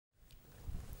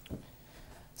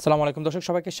আসসালামু আলাইকুম দর্শক,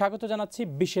 সবাইকে স্বাগত জানাচ্ছি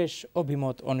বিশেষ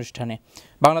অভিমত অনুষ্ঠানে।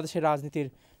 বাংলাদেশের রাজনীতির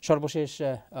সর্বশেষ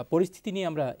পরিস্থিতি নিয়ে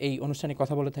আমরা এই অনুষ্ঠানে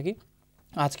কথা বলে থাকি।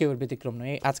 আজকে ওর ব্যতিক্রম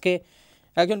নয়। আজকে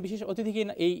একজন বিশেষ অতিথিকে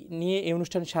এই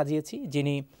অনুষ্ঠান সাজিয়েছি,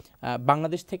 যিনি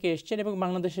বাংলাদেশ থেকে এসেছেন এবং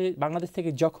বাংলাদেশ থেকে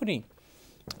যখনই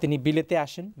তিনি বিলেতে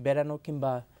আসেন বেড়ানো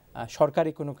কিংবা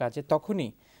সরকারি কোনো কাজে, তখনই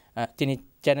তিনি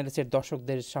চ্যানেলসের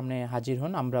দর্শকদের সামনে হাজির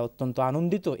হন। আমরা অত্যন্ত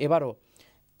আনন্দিত এবারও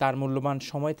তার মূল্যবান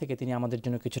সময় থেকে তিনি আমাদের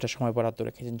জন্য কিছুটা সময় বরাদ্দ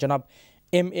রেখেছেন। জনাব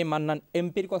এম.এ. মান্নান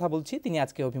এমপির কথা বলছি, তিনি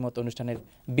আজকে অভিমত অনুষ্ঠানের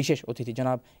বিশেষ অতিথি।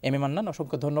 জনাব এম.এ. মান্নান,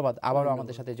 অসংখ্য ধন্যবাদ আবারও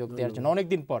আমাদের সাথে যোগ দেওয়ার জন্য,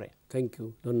 অনেকদিন পরে। থ্যাংক ইউ,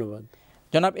 ধন্যবাদ।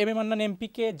 জনাব এম.এ. মান্নান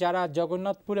এমপিকে যারা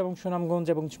জগন্নাথপুর এবং সুনামগঞ্জ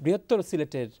এবং বৃহত্তর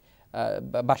সিলেটের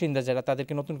বাসিন্দা যারা,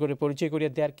 তাদেরকে নতুন করে পরিচয়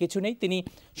করিয়ে দেওয়ার কিছু নেই। তিনি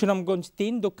সুনামগঞ্জ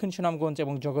 ৩, দক্ষিণ সুনামগঞ্জ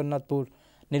এবং জগন্নাথপুর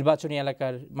নির্বাচনী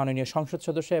এলাকার মাননীয় সংসদ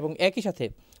সদস্য এবং একই সাথে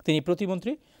তিনি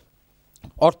প্রতিমন্ত্রী,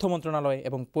 অর্থ মন্ত্রণালয়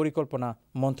এবং পরিকল্পনা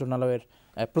মন্ত্রণালয়ের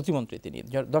প্রতিমন্ত্রী তিনি।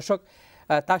 দর্শক,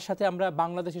 তার সাথে আমরা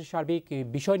বাংলাদেশের সার্বিক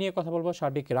বিষয় নিয়ে কথা বলবো,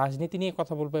 সার্বিক রাজনীতি নিয়ে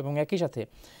কথা বলবো এবং একই সাথে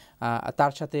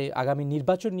তার সাথে আগামী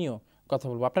নির্বাচন নিয়েও কথা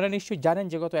বলবো। আপনারা নিশ্চয়ই জানেন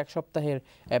যে গত এক সপ্তাহের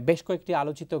বেশ কয়েকটি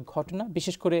আলোচিত ঘটনা,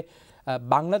 বিশেষ করে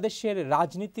বাংলাদেশের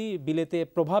রাজনীতি বিলেতে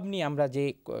প্রভাব নিয়ে আমরা যে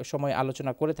সময়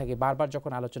আলোচনা করে থাকি, বারবার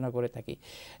যখন আলোচনা করে থাকি,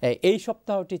 এই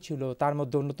সপ্তাহটি ছিল তার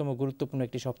মধ্যে অন্যতম গুরুত্বপূর্ণ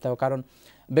একটি সপ্তাহ। কারণ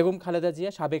বেগম খালেদা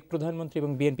জিয়া, সাবেক প্রধানমন্ত্রী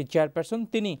এবং বিএনপি চেয়ারপারসন,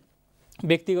 তিনি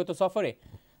ব্যক্তিগত সফরে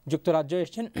যুক্তরাজ্য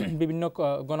এসেছেন। বিভিন্ন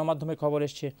গণমাধ্যমে খবর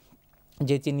এসছে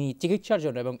যে তিনি চিকিৎসার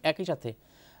জন্য এবং একই সাথে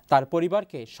তার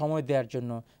পরিবারকে সময় দেওয়ার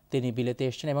জন্য তিনি বিলেতে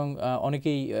এসেছেন এবং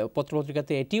অনেকেই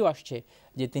পত্রপত্রিকাতে এটিও আসছে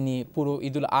যে তিনি পুরো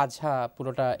ঈদুল আজহা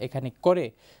পুরোটা এখানে করে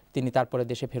তিনি তারপরে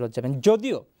দেশে ফেরত যাবেন।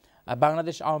 যদিও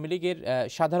বাংলাদেশ আওয়ামী লীগের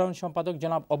সাধারণ সম্পাদক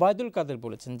জনাব ওবায়দুল কাদের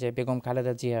বলেছেন যে বেগম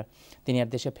খালেদা জিয়া তিনি আর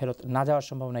দেশে ফেরত না যাওয়ার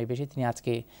সম্ভাবনাই বেশি। তিনি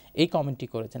আজকে এই কমেন্টটি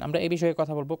করেছেন। আমরা এই বিষয়ে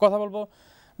কথা বলবো।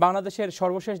 বাংলাদেশের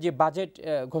সর্বশেষ যে বাজেট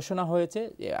ঘোষণা হয়েছে,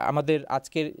 আমাদের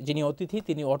আজকের যিনি অতিথি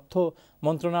তিনি অর্থ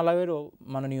মন্ত্রণালয়েরও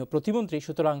মাননীয় প্রতিমন্ত্রী,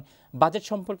 সুতরাং বাজেট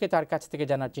সম্পর্কে তার কাছ থেকে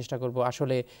জানার চেষ্টা করব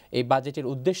আসলে এই বাজেটের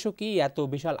উদ্দেশ্য কি। এত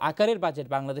বিশাল আকারের বাজেট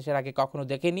বাংলাদেশের আগে কখনো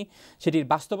দেখেনি, সেটির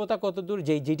বাস্তবতা কতদূর,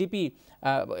 যেই জিডিপি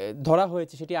ধরা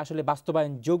হয়েছে সেটি আসলে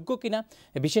বাস্তবায়ন যোগ্য কিনা,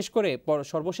 বিশেষ করে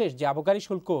সর্বশেষ যে আবকারী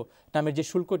শুল্ক নামের যে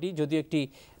শুল্কটি, যদিও একটি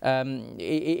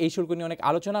এই শুল্ক নিয়ে অনেক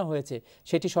আলোচনা হয়েছে,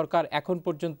 সেটি সরকার এখন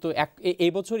পর্যন্ত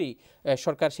এই বছরই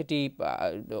সরকার সেটি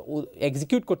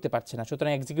এক্সিকিউট করতে পারছে না।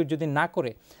 সুতরাং এক্সিকিউট যদি না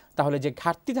করে তাহলে যে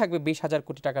ঘাটতি থাকবে 20,000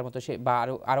 কোটি টাকার মতো, সে বা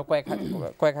আরও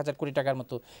কয়েক হাজার কোটি টাকার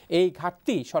মতো, এই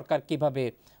ঘাটতি সরকার কিভাবে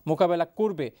মোকাবেলা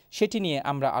করবে সেটি নিয়ে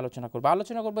আমরা আলোচনা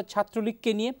করব।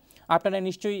 ছাত্রলীগকে নিয়ে। আপনারা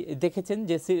নিশ্চয়ই দেখেছেন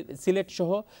যে সিলেট সহ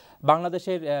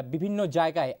বাংলাদেশের বিভিন্ন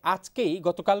জায়গায়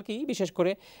গতকালকেই বিশেষ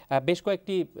করে বেশ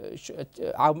কয়েকটি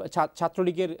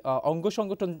ছাত্রলীগের অঙ্গ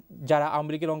সংগঠন, যারা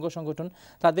আওয়ামী লীগের অঙ্গ সংগঠন,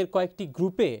 তাদের কয়েকটি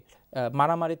গ্রুপে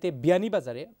মারামারিতে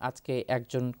বিয়ানীবাজারে আজকে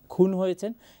একজন খুন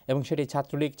হয়েছেন এবং সেটি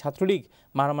ছাত্রলীগ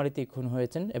মারামারিতেই খুন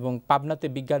হয়েছেন। এবং পাবনাতে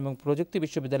বিজ্ঞান এবং প্রযুক্তি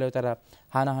বিশ্ববিদ্যালয়ে তারা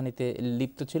হানাহানিতে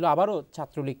লিপ্ত ছিল। আবারও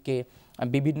ছাত্রলীগকে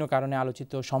বিভিন্ন কারণে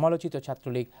সমালোচিত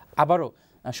ছাত্রলীগ আবারও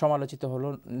সমালোচিত হলো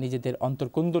নিজেদের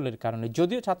অন্তর্কুন্দলের কারণে।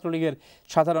 যদিও ছাত্রলীগের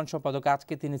সাধারণ সম্পাদক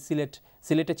আজকে তিনি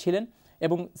সিলেটে ছিলেন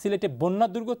এবং সিলেটে বন্যা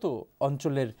দুর্গত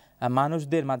অঞ্চলের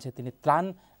মানুষদের মাঝে তিনি ত্রাণ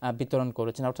বিতরণ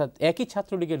করেছেন। অর্থাৎ একই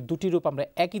ছাত্রলীগের দুটি রূপ আমরা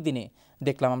একই দিনে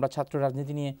দেখলাম। আমরা ছাত্র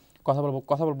রাজনীতি নিয়ে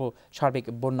কথা বলবো সার্বিক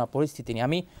বন্যা পরিস্থিতি নিয়ে।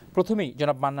 আমি প্রথমেই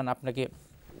জনাব মান্নান,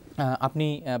 আপনি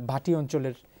ভাটি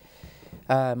অঞ্চলের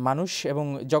মানুষ এবং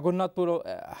জগন্নাথপুর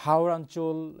হাওড়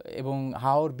অঞ্চল এবং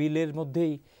হাওড় বিলের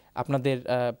মধ্যেই আপনাদের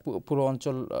পুরো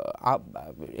অঞ্চল,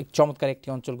 চমৎকার একটি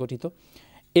অঞ্চল গঠিত।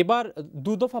 এবার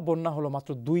দুদফা বন্যা হলো মাত্র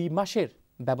 2 মাসের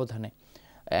ব্যবধানে।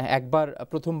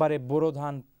 প্রথমবারে বোরো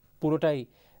ধান পুরোটাই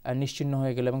নিশ্চিহ্ন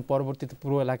হয়ে গেল এবং পরবর্তীতে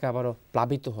পুরো এলাকা আবারও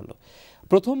প্লাবিত হলো।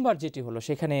 প্রথমবার যেটি হলো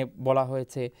সেখানে বলা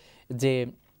হয়েছে যে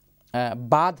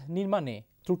বাঁধ নির্মাণে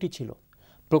ত্রুটি ছিল,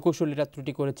 প্রকৌশলীরা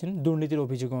ত্রুটি করেছেন, দুর্নীতির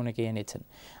অভিযোগে অনেকে এনেছেন।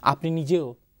 আপনি নিজেও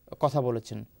কথা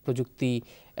বলেছেন প্রযুক্তি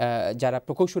যারা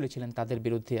প্রকৌশলী ছিলেন তাদের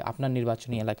বিরুদ্ধে আপনার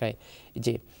নির্বাচনী এলাকায়।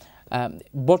 যে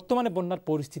বর্তমানে বন্যার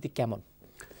পরিস্থিতি কেমন?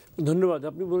 ধন্যবাদ।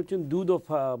 আপনি বলেছেন 2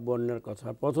 দফা বন্যার কথা।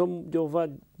 প্রথম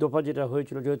দফা যেটা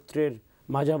হয়েছিল চৈত্রের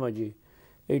মাঝামাঝি,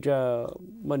 এটা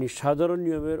মানে সাধারণ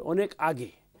নিয়মের অনেক আগে,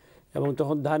 এবং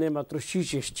তখন ধানে মাত্র শীষ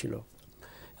এসেছিল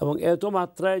এবং এত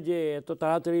মাত্রায় যে এত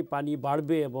তাড়াতাড়ি পানি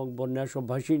বাড়বে এবং বন্যা সব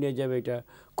ভাসিয়ে নিয়ে যাবে, এটা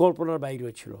কল্পনার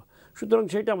বাইরেও ছিল। সুতরাং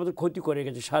সেটা আমাদের ক্ষতি করে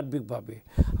গেছে সার্বিকভাবে।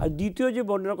 আর দ্বিতীয় যে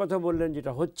বন্যার কথা বললেন,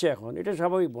 যেটা হচ্ছে এখন, এটা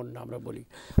স্বাভাবিক বন্যা আমরা বলি।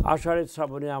 আষাঢ়ের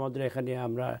শ্রাবণে আমাদের এখানে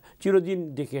আমরা চিরদিন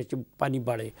দেখে আসছি পানি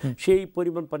বাড়ে, সেই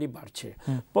পরিমাণ পানি বাড়ছে।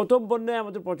 প্রথম বন্যায়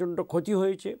আমাদের প্রচণ্ড ক্ষতি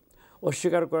হয়েছে,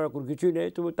 অস্বীকার করার কোনো কিছুই নেই।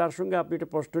 তবে তার সঙ্গে আপনি একটা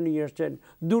প্রশ্ন নিয়ে আসছেন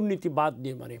দুর্নীতি বাঁধ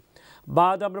নির্মাণে।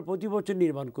 বাঁধ আমরা প্রতি বছর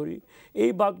নির্মাণ করি,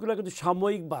 এই বাঁধগুলো কিন্তু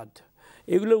সাময়িক বাঁধ।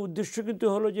 এগুলোর উদ্দেশ্য কিন্তু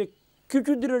হলো যে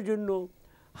কিছুদিনের জন্য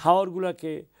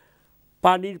হাওরগুলোকে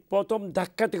পানির প্রথম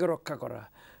ধাক্কা থেকে রক্ষা করা।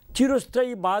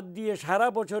 চিরস্থায়ী বাঁধ দিয়ে সারা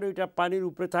বছর এটা পানির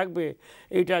উপরে থাকবে,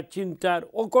 এটা চিন্তার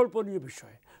অকল্পনীয়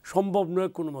বিষয়, সম্ভব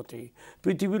নয় কোনো মতেই।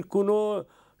 পৃথিবীর কোনো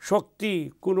শক্তি,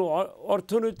 কোনো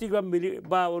অর্থনৈতিক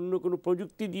বা অন্য কোনো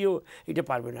প্রযুক্তি দিয়েও এটা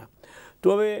পারবে না।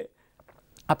 তবে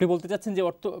আপনি বলতে চাচ্ছেন যে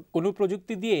কোনো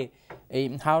প্রযুক্তি দিয়ে এই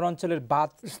হাওর অঞ্চলের বাঁধ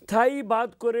স্থায়ী বাঁধ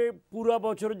করে পুরো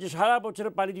বছর যে সারা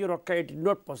বছরের পানি দিয়ে রক্ষা, ইট ইজ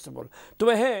নট পসিবল।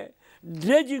 তবে হ্যাঁ,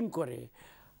 ড্রেজিং করে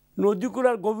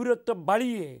নদীগুলোর গভীরত্ব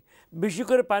বাড়িয়ে বেশি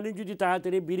করে পানি যদি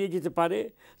তাড়াতাড়ি বেরিয়ে যেতে পারে,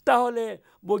 তাহলে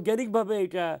বৈজ্ঞানিকভাবে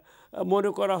এটা মনে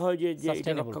করা হয় যে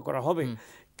এটা রক্ষা করা হবে।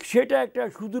 সেটা একটা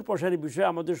সুদূর প্রসারী বিষয়।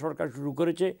 আমাদের সরকার শুরু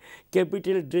করেছে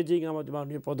ক্যাপিটাল ড্রেজিং, আমাদের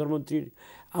মাননীয় প্রধানমন্ত্রীর,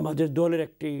 আমাদের দলের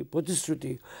একটি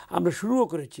প্রতিশ্রুতি, আমরা শুরুও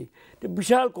করেছি। এটা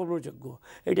বিশাল কর্মযোগ্য।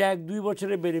 এটা 1-2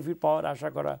 বছরের বেনিফিট পাওয়ার আশা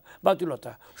করা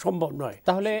বাতুলতা, সম্ভব নয়।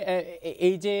 তাহলে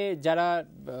এই যে যারা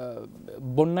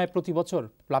বন্যায় প্রতি বছর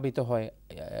প্লাবিত হয়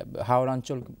হাওর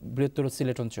অঞ্চল, বৃহত্তর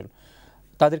সিলেট অঞ্চল,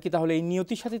 তাদের কি তাহলে এই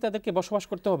নিয়তির সাথে তাদেরকে বসবাস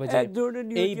করতে হবে যে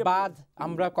এই বাঁধ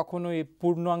আমরা কখনোই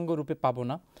পূর্ণাঙ্গ রূপে পাবো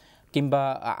না, কিংবা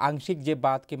আংশিক যে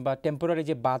বাঁধ কিংবা টেম্পোরারি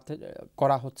যে বাঁধ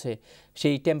করা হচ্ছে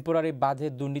সেই টেম্পোরারি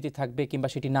বাঁধের দুর্নীতি থাকবে কিংবা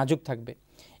সেটি নাজুক থাকবে,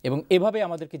 এবং এভাবে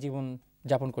আমাদেরকে জীবন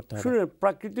যাপন করতে হবে? শুনুন,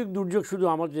 প্রাকৃতিক দুর্যোগ শুধু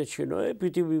আমাদের দেশে নয়,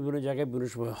 পৃথিবীর বিভিন্ন জায়গায় বিভিন্ন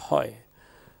সময় হয়।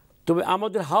 তবে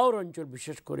আমাদের হাওর অঞ্চল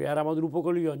বিশেষ করে আর আমাদের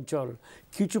উপকূলীয় অঞ্চল,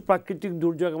 কিছু প্রাকৃতিক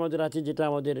দুর্যোগ আমাদের আছে যেটা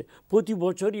আমাদের প্রতি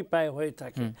বছরই প্রায় হয়ে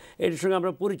থাকে, এর সঙ্গে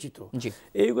আমরা পরিচিত।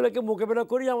 এইগুলোকে মোকাবেলা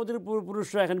করেই আমাদের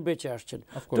পূর্বপুরুষরা এখন বেঁচে আসছেন।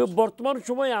 তো বর্তমান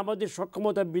সময়ে আমাদের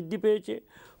সক্ষমতা বৃদ্ধি পেয়েছে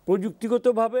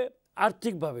প্রযুক্তিগতভাবে,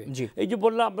 আর্থিকভাবে। এই যে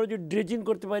বললাম, আমরা যে ড্রেজিং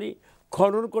করতে পারি,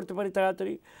 খনন করতে পারি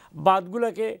তাড়াতাড়ি,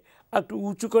 বাঁধগুলোকে একটু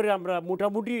উঁচু করে আমরা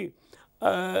মোটামুটি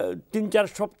 3-4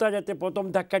 সপ্তাহ যাতে প্রথম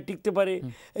ধাক্কা টিকতে পারে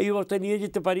এই অবস্থায় নিয়ে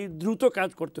যেতে পারি। দ্রুত কাজ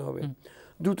করতে হবে,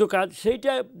 দ্রুত কাজ।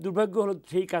 সেইটা দুর্ভাগ্য হলো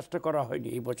সেই কাজটা করা হয়নি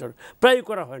এই বছর, প্রায়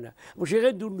করা হয় না। এবং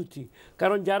সেখানে দুর্নীতি,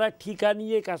 কারণ যারা ঠিকা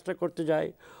নিয়ে কাজটা করতে যায়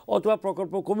অথবা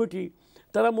প্রকল্প কমিটি,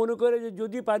 তারা মনে করে যে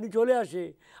যদি পানি চলে আসে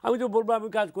আমি তো বলবো আমি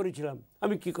কাজ করেছিলাম,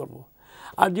 আমি কি করব।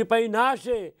 আর যে পানি না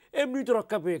আসে এমনি তো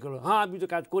রক্ষা পেয়ে গেলো, হ্যাঁ আমি তো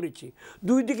কাজ করেছি।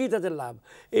 দুই দিকেই তাদের লাভ।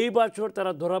 এই বছর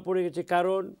তারা ধরা পড়ে গেছে,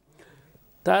 কারণ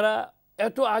তারা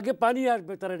এত আগে পানি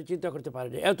আসবে তারা চিন্তা করতে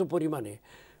পারেনি এত পরিমাণে।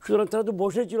 সুতরাং তারা তো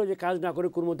বসেছিল যে কাজ না করে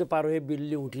কোনো মধ্যে পার হয়ে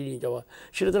বিল্ডিং উঠিয়ে নিয়ে যাওয়া,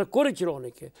 সেটা তারা করেছিল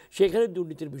অনেকে। সেখানে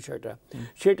দুর্নীতির বিষয়টা,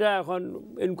 সেটা এখন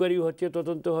এনকোয়ারি হচ্ছে,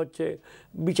 তদন্ত হচ্ছে,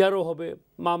 বিচারও হবে,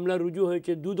 মামলা রুজু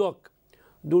হয়েছে। দুদক,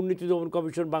 দুর্নীতি দমন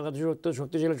কমিশন, বাংলাদেশের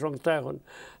শক্তিশালী সংস্থা, এখন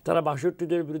তারা 62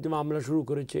 জনের বিরুদ্ধে মামলা শুরু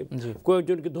করেছে,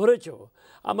 কয়েকজনকে ধরেছেও।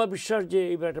 আমার বিশ্বাস যে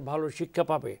এবার একটা ভালো শিক্ষা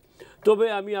পাবে। তবে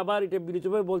আমি আবার এটা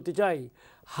বিনীতভাবে বলতে চাই,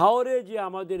 হাওরে যে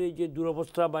আমাদের এই যে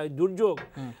দুরবস্থা বা দুর্যোগ,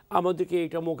 আমাদেরকে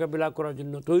এটা মোকাবিলা করার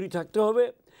জন্য তৈরি থাকতে হবে।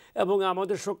 এবং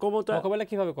আমাদের সক্ষমতা মোকাবেলা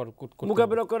কিভাবে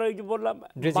মোকাবেলা করা, এই যে বললাম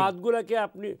বাঁধগুলোকে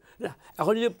আপনি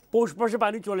এখন যদি পৌষ মাসে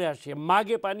পানি চলে আসে,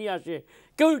 মাঘে পানি আসে,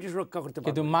 কেউ এটা রক্ষা করতে পারে।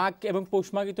 কিন্তু মাঘ এবং পৌষ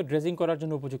মাঘই তো ড্রেজিং করার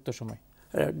জন্য উপযুক্ত সময়।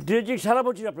 ড্রেজিং সারা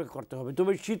বছর আপনাকে করতে হবে,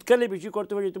 তবে শীতকালে বেশি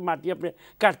করতে হবে, যেহেতু মাটি আপনি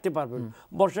কাটতে পারবেন।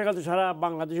 বর্ষাকালে তো সারা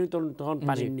বাংলাদেশে তখন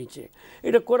পানির নিচে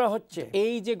এটা করা হচ্ছে।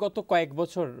 এই যে গত কয়েক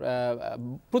বছর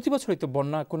প্রতি বছরই তো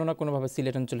বন্যা কোনো না কোনোভাবে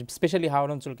সিলেট অঞ্চল, স্পেশালি হাওর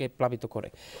অঞ্চলকে প্লাবিত করে।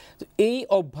 তো এই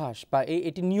অভ্যাস বা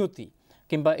এটি নিয়তি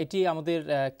কিংবা এটি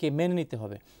আমাদেরকে মেনে নিতে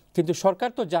হবে। কিন্তু সরকার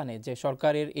তো জানে যে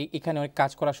সরকারের এখানে অনেক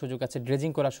কাজ করার সুযোগ আছে, ড্রেজিং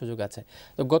করার সুযোগ আছে।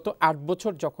 তো গত 8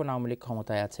 বছর যখন আওয়ামী লীগ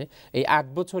ক্ষমতায় আছে, এই 8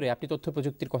 বছরে আপনি তথ্য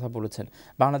প্রযুক্তির কথা বলেছেন,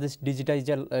 বাংলাদেশ ডিজিটাল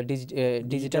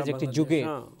একটি যুগে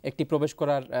একটি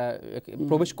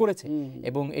প্রবেশ করেছে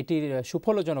এবং এটির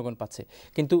সুফলও জনগণ পাচ্ছে।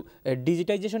 কিন্তু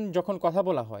ডিজিটাইজেশন যখন কথা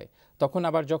বলা হয়, তখন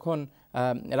আবার যখন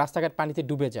রাস্তাঘাট পানিতে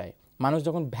ডুবে যায়, মানুষ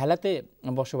যখন ভেলাতে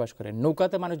বসবাস করে,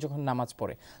 নৌকাতে মানুষ যখন নামাজ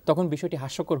পড়ে, তখন বিষয়টি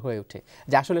হাস্যকর হয়ে ওঠে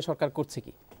যে আসলে সরকার করছে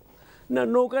কি না।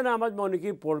 নৌকা নামাজ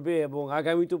অনেকেই পড়বে এবং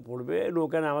আগামীতেও পড়বে।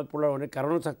 নৌকা নামাজ পড়ার অনেক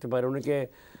কারণও থাকতে পারে। অনেকে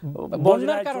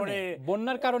বন্যার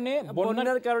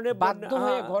কারণে বাধ্য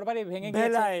হয়ে ঘরবাড়ি ভেঙে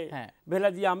গেছে, ভেলা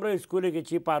দিয়ে আমরা স্কুলে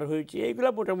গেছি, পার হয়েছি, এইগুলো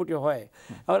মোটামুটি হয়।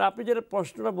 আর আপনি যেটা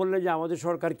প্রশ্নটা বললেন যে আমাদের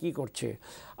সরকার কি করছে,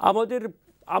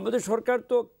 আমাদের সরকার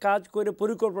তো কাজ করে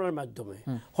পরিকল্পনার মাধ্যমে।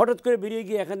 হঠাৎ করে বেরিয়ে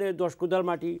গিয়ে এখানে 10 কোদাল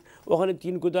মাটি, ওখানে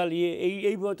 3 কোদাল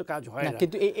এইভাবে তো কাজ হয় না।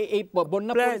 কিন্তু এই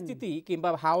বন্যা পরিস্থিতি কিংবা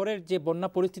হাওরের যে বন্যা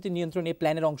পরিস্থিতি নিয়ন্ত্রণ এই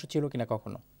প্ল্যানের অংশ ছিল কিনা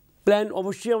কখনো? প্ল্যান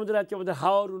অবশ্যই আমাদের আছে, আমাদের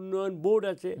হাওর উন্নয়ন বোর্ড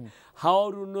আছে,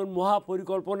 হাওর উন্নয়ন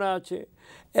মহাপরিকল্পনা আছে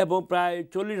এবং প্রায়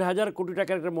 40,000 কোটি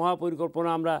টাকার একটা মহাপরিকল্পনা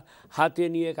আমরা হাতে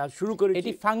নিয়ে কাজ শুরু করেছি।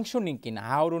 এটি ফাংশনিং কিনা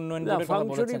হাওর উন্নয়ন বোর্ডের কথা বলেছেন?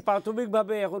 ফাংশনিং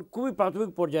প্রাথমিকভাবে এখন খুবই প্রাথমিক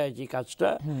পর্যায়ে আছে কাজটা।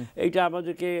 এটা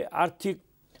আমাদেরকে আর্থিক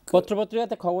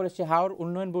পত্রপত্রিকাতে খবর এসেছে হাওর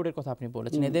উন্নয়ন বোর্ডের কথা আপনি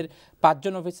বলেছেন, এদের 5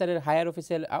 জন অফিসারের হায়ার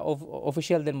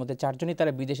অফিসিয়ালদের মধ্যে 4 জনই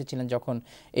তারা বিদেশে ছিলেন যখন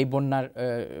এই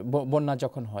বন্যা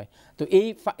যখন হয়। তো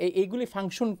এইগুলি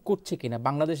ফাংশন করছে কিনা?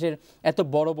 বাংলাদেশের এত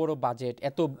বড় বড় বাজেট,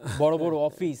 এত বড় বড়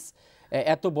অফিস,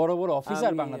 এত বড় বড়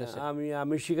অফিসার বাংলাদেশে,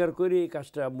 আমি স্বীকার করি এই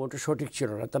কাজটা মোটে সঠিক ছিল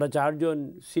না। তারা 4 জন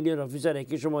সিনিয়র অফিসার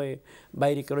একই সময়ে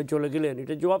বাইরে কেন চলে গেলেন,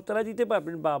 এটা জবাব তারা দিতে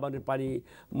পারবেন বা আমাদের পানি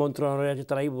মন্ত্রণালয় আছে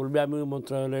তারাই বলবে। আমি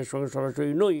মন্ত্রণালয়ের সঙ্গে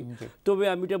সরাসরি নই, তবে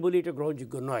আমি এটা বলি এটা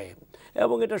গ্রহণযোগ্য নয়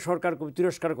এবং এটা সরকার খুব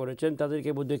তিরস্কার করেছেন। তাদেরকে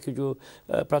মধ্যে কিছু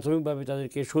প্রাথমিকভাবে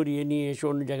তাদেরকে সরিয়ে নিয়ে এসে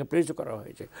অন্য জায়গায় প্লেস করা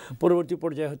হয়েছে, পরবর্তী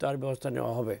পর্যায়ে হয়তো আর ব্যবস্থা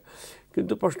নেওয়া হবে।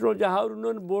 কিন্তু প্রশ্ন যে হাওর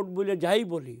উন্নয়ন বোর্ড বলে যাই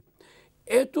বলি,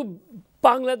 এত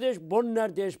বাংলাদেশ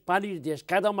বন্যার দেশ, পানির দেশ,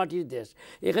 কাদামাটির দেশ,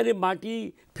 এখানে মাটি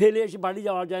ফেলে এসে বাড়ি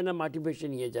যাওয়া যায় না, মাটি ভেসে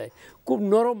নিয়ে যায়, খুব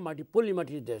নরম মাটি, পলি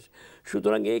মাটির দেশ।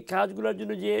 সুতরাং এই কাজগুলোর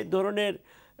জন্য যে ধরনের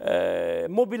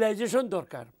মোবিলাইজেশন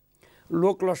দরকার,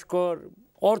 লোক লস্কর,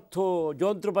 অর্থ,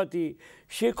 যন্ত্রপাতি,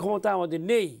 সে ক্ষমতা আমাদের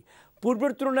নেই।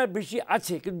 পূর্বের তুলনায় বেশি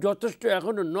আছে কিন্তু যথেষ্ট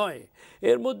এখনও নয়।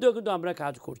 এর মধ্যেও কিন্তু আমরা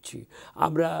কাজ করছি।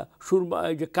 আমরা সুরমা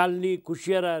যে কালনি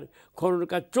কুশিয়ারার খনন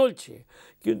কাজ চলছে,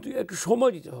 কিন্তু একটু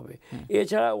সময় দিতে হবে।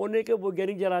 এছাড়া অনেকে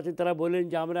বৈজ্ঞানিক যারা আছেন তারা বলেন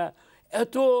যে আমরা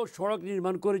এত সড়ক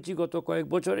নির্মাণ করেছি গত কয়েক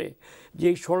বছরে, যে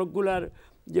এই সড়কগুলার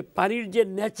যে পানির যে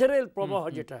ন্যাচারাল প্রবাহ,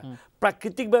 যেটা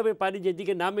প্রাকৃতিকভাবে পানি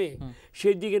যেদিকে নামে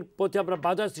সেই দিকের পথে আমরা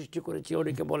বাধা সৃষ্টি করেছি,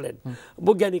 অনেকে বলেন,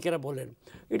 বৈজ্ঞানিকেরা বলেন।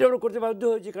 এটা আমরা করতে বাধ্য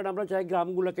হয়েছি কারণ আমরা চাই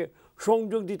গ্রামগুলোকে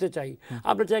সংযোগ দিতে চাই।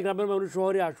 আমরা চাই গ্রামের মানুষ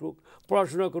শহরে আসুক,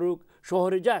 পড়াশোনা করুক,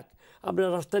 শহরে যাক। আমরা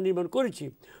রাস্তা নির্মাণ করেছি।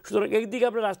 সুতরাং একদিকে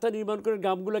আমরা রাস্তা নির্মাণ করে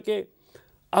গ্রামগুলোকে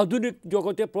আধুনিক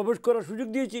জগতে প্রবেশ করার সুযোগ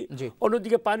দিয়েছি,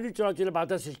 অন্যদিকে পানির চলাচলে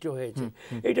বাধা সৃষ্টি হয়েছে।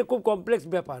 এটা খুব কমপ্লেক্স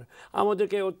ব্যাপার।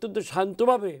 আমাদেরকে অত্যন্ত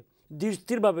শান্তভাবে,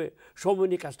 ধীরস্থিরভাবে সময়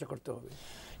নিয়ে কাজটা করতে হবে।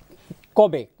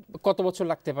 কবে, কত বছর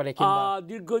লাগতে পারে?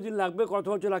 দীর্ঘদিন লাগবে, কত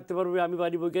বছর লাগতে পারবে আমি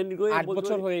পারি বৈজ্ঞানিক 8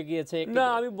 বছর হয়ে গিয়েছে না,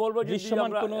 আমি বলবো যে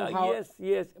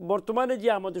বর্তমানে যে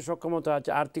আমাদের সক্ষমতা আছে,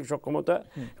 আর্থিক সক্ষমতা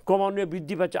ক্রমান্বয়ে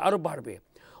বৃদ্ধি পাচ্ছে, আরও বাড়বে।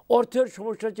 অর্থের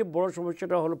সমস্যা হচ্ছে, বড়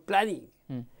সমস্যাটা হলো প্ল্যানিং।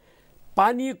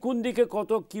 পানি কোন দিকে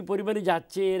কত কি পরিমাণে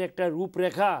যাচ্ছে এর একটা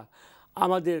রূপরেখা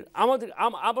আমাদের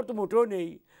আবার তো মোটেও নেই।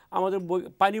 আমাদের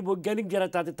পানি বৈজ্ঞানিক যারা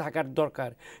তাদের থাকার দরকার,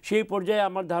 সেই পর্যায়ে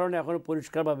আমার ধারণা এখনো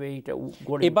পরিষ্কারভাবে এইটা।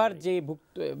 এবার যে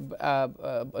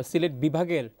সিলেট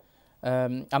বিভাগের,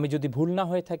 আমি যদি ভুল না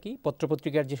হয়ে থাকি,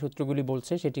 পত্রপত্রিকার যে সূত্রগুলি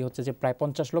বলছে সেটি হচ্ছে যে প্রায়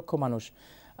 50 লক্ষ মানুষ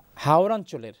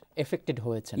হাওড়াঞ্চলের এফেক্টেড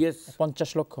হয়েছে। 50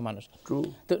 লক্ষ মানুষ।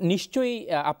 তো নিশ্চয়ই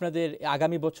আপনাদের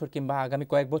আগামী বছর কিংবা আগামী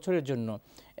কয়েক বছরের জন্য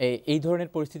এই ধরনের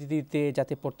পরিস্থিতিতে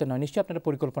যাতে পড়তে নয়, নিশ্চয়ই আপনারা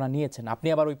পরিকল্পনা নিয়েছেন। আপনি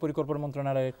আবার ওই পরিকল্পনা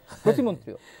মন্ত্রণালয়ের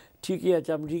প্রতিমন্ত্রীও। ঠিকই আছে,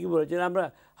 আপনি ঠিকই বলেছেন। আমরা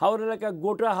হাওড় এলাকা,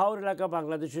 গোটা হাওড় এলাকা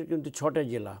বাংলাদেশের কিন্তু 6টা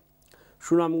জেলা,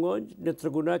 সুনামগঞ্জ,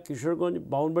 নেত্রকোনা, কিশোরগঞ্জ,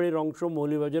 বাউনবাড়ির অংশ,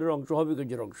 মৌলভীবাজারের অংশ,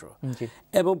 হবিগঞ্জের অংশ,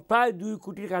 এবং প্রায় 2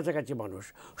 কোটির কাছাকাছি মানুষ।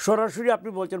 সরাসরি আপনি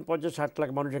বলছেন 50-60 লাখ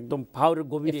মানুষ একদম হাওড়ের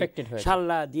গভীরে,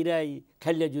 সাল্লা, দিরাই,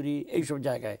 খালিয়াজুরি, এইসব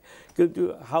জায়গায়। কিন্তু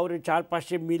হাওড়ের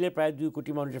চারপাশে মিলে প্রায় 2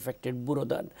 কোটি মানুষ এফেক্টেড,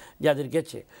 বুড়োদান যাদের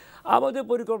গেছে। আমাদের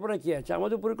পরিকল্পনা কী আছে?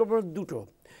 আমাদের পরিকল্পনা দুটো।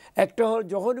 একটা হল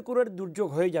যখন কোনো দুর্যোগ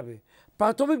হয়ে যাবে,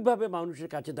 প্রাথমিকভাবে মানুষের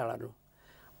কাছে দাঁড়ানো।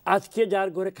 আজকে যার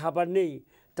ঘরে খাবার নেই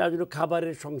তার জন্য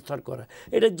খাবারের সংস্থান করা,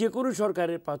 এটা যে কোনো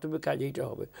সরকারের প্রাথমিক কাজ এইটা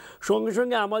হবে। সঙ্গে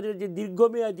সঙ্গে আমাদের যে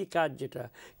দীর্ঘমেয়াদী কাজ, যেটা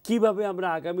কীভাবে আমরা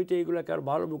আগামীতে এইগুলোকে আরও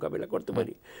ভালো মোকাবিলা করতে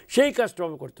পারি, সেই কাজটা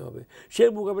আমাকে করতে হবে। সেই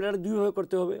মোকাবিলাটা 2 ভাবে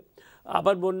করতে হবে।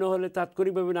 আবার বন্যা হলে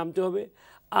তাৎক্ষণিকভাবে নামতে হবে।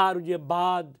 আর যে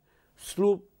বাঁধ,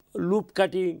 লুপ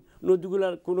কাটিং,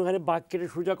 নদীগুলার কোনোখানে বাঁক কেটে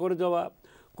সোজা করে দেওয়া,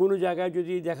 কোনো জায়গায়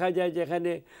যদি দেখা যায়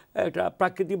যেখানে একটা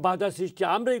প্রাকৃতিক বাধা সৃষ্টি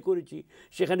আমরাই করেছি,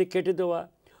 সেখানে কেটে দেওয়া।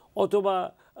 অথবা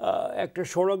একটা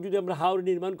সড়ক যদি আমরা হাওড়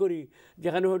নির্মাণ করি,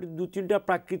 যেখানে হয়তো 2-3টা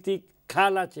প্রাকৃতিক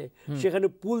খাল আছে, সেখানে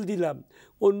পুল দিলাম,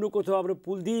 অন্য কোথাও আমরা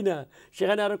পুল দিই না,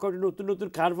 সেখানে আরও কয়েকটা নতুন নতুন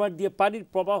কারভার দিয়ে পানির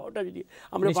প্রবাহটা যদি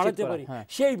আমরা বাড়াতে পারি,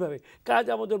 সেইভাবে কাজ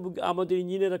আমাদের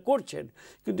ইঞ্জিনিয়াররা করছেন।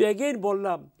 কিন্তু এগেইন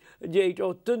বললাম যে এইটা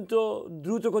অত্যন্ত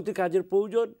দ্রুতগতির কাজের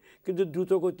প্রয়োজন, কিন্তু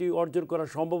দ্রুতগতি অর্জন করা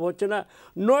সম্ভব হচ্ছে না।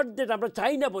 নট দ্যাট আমরা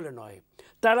চাই না বলে নয়,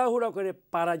 তাড়াহুড়া করে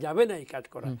পারা যাবে না এই কাজ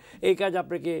করা। এই কাজ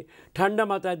আপনাকে ঠান্ডা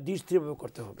মাথায় দৃষ্টিভাবে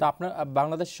করতে হবে। তো আপনার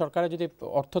বাংলাদেশ সরকারের যদি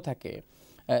অর্থ থাকে,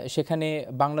 সেখানে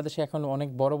বাংলাদেশে এখন অনেক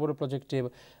বড় বড় প্রজেক্টে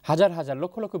হাজার হাজার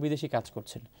লক্ষ লক্ষ বিদেশি কাজ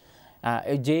করছেন।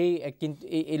 যেই কিন্তু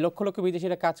এই লক্ষ লক্ষ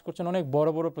বিদেশিরা কাজ করছেন অনেক বড়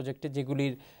বড় প্রজেক্টে,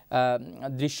 যেগুলির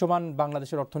দৃশ্যমান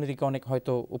বাংলাদেশের অর্থনীতিকে অনেক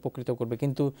হয়তো উপকৃত করবে,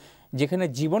 কিন্তু যেখানে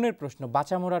জীবনের প্রশ্ন,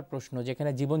 বাঁচা মরার প্রশ্ন,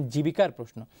 যেখানে জীবন জীবিকার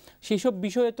প্রশ্ন, সেই সব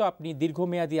বিষয়ে তো আপনি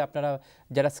দীর্ঘমেয়াদী আপনারা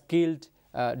যারা স্কিলড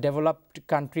ডেভেলপড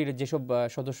কান্ট্রির যেসব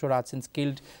সদস্যরা আছেন,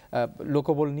 স্কিলড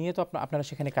লোকবল নিয়ে তো আপনারা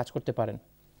সেখানে কাজ করতে পারেন,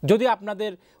 যদি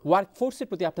আপনাদের ওয়ার্কফোর্সের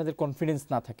প্রতি আপনাদের কনফিডেন্স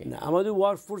না থাকে। না, আমাদের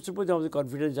ওয়ার্কফোর্সের প্রতি আমাদের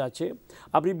কনফিডেন্স আছে।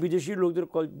 আপনি বিদেশি লোকদের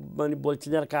মানে বলছেন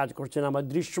যারা কাজ করছেন আমার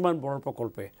দৃশ্যমান বড়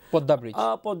প্রকল্পে,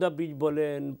 পদ্মা ব্রিজ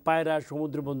বলেন, পায়রা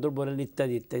সমুদ্র বন্দর বলেন,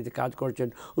 ইত্যাদি ইত্যাদি কাজ করছেন,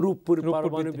 রূপপুর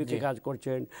পারমাণবিকে কাজ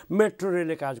করছেন, মেট্রো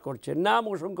রেলে কাজ করছেন, নাম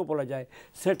অসংখ্য বলা যায়।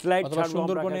 স্যাটেলাইট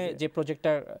সুন্দরবনে যে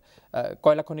প্রজেক্টটা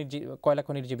কয়লা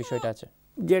খনির যে বিষয়টা আছে,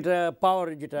 যেটা পাওয়ার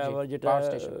যেটা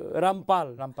রামপাল,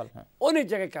 হ্যাঁ, অনেক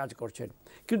জায়গায় কাজ করছেন,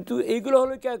 কিন্তু এইগুলো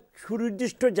হলো কি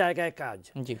সুনির্দিষ্ট জায়গায় কাজ।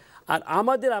 আর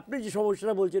আমাদের আপনি যে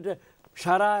সমস্যাটা বলছেন এটা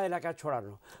সারা এলাকা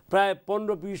ছড়ানো, প্রায়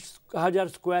 15-20 হাজার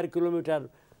স্কোয়ার কিলোমিটার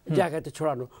জায়গাতে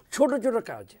ছড়ানো, ছোট ছোট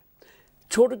কাজ,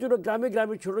 ছোট ছোট গ্রামে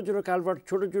গ্রামে ছোট ছোট কালভার্ট,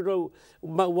 ছোট ছোট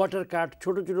ওয়াটার কাট,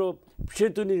 ছোট ছোট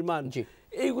সেতু নির্মাণ,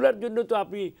 এইগুলোর জন্য তো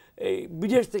আপনি এই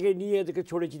বিদেশ থেকে নিয়ে এদেরকে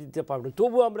ছড়িয়ে দিতে পারবেন।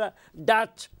 তবু আমরা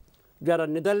ডাচ যারা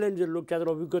নেদারল্যান্ডের লোক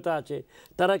যাদের অভিজ্ঞতা আছে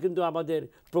তারা কিন্তু আমাদের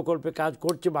প্রকল্পে কাজ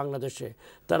করছে বাংলাদেশে।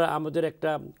 তারা আমাদের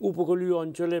একটা উপকূলীয়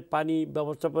অঞ্চলের পানি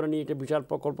ব্যবস্থাপনা নিয়ে একটা বিশাল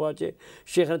প্রকল্প আছে,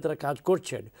 সেখানে তারা কাজ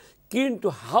করছেন। কিন্তু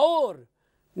হাওর,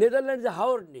 নেদারল্যান্ডে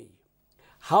হাওর নেই,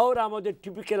 হাওর আমাদের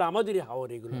টিপিক্যাল আমাদেরই হাওর,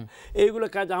 এইগুলো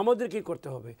কাজ আমাদেরকে করতে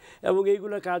হবে এবং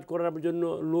এইগুলো কাজ করার জন্য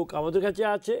লোক আমাদের কাছে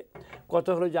আছে।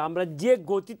 কথা হলো যে আমরা যে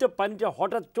গতিতে পানিটা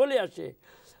হঠাৎ চলে আসে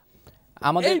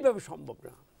আমাদের এইভাবে সম্ভব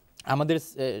না,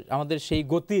 আমাদের সেই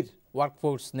গতির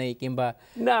ওয়ার্কফোর্স নেই, কিংবা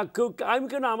না আমি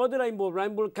কেন আমাদের আমি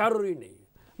বলবো কারোরই নেই।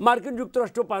 মার্কিন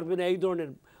যুক্তরাষ্ট্র পারবে না এই ধরনের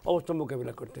অবস্থা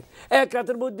মোকাবিলা করতে। এক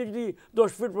রাতের মধ্যে যদি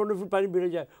 10 ফিট 15 ফিট পানি বেড়ে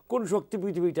যায়, কোন শক্তি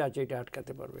পৃথিবীতে আছে এটা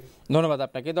আটকাতে পারবে? ধন্যবাদ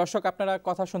আপনাকে। দর্শক, আপনারা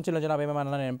কথা শুনছিলেন জনাব এম এ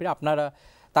মান্নান এমপি, আপনারা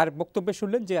তার বক্তব্যে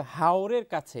শুনলেন যে হাওরের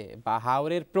কাছে বা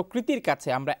হাওরের প্রকৃতির কাছে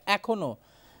আমরা এখনো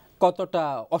কতটা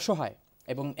অসহায়,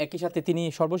 এবং একই সাথে তিনি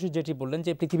সর্বশেষ যেটি বললেন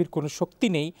যে পৃথিবীর কোনো শক্তি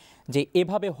নেই যে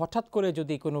এভাবে হঠাৎ করে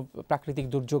যদি কোনো প্রাকৃতিক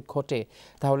দুর্যোগ ঘটে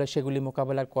তাহলে সেগুলি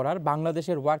মোকাবেলা করার।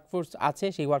 বাংলাদেশের ওয়ার্কফোর্স আছে,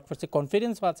 সেই ওয়ার্কফোর্সে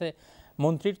কনফিডেন্সও আছে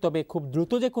মন্ত্রীর, তবে খুব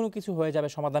দ্রুত যে কোনো কিছু হয়ে যাবে,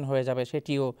 সমাধান হয়ে যাবে,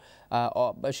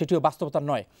 সেটিও বাস্তবতা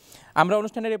নয়। আমরা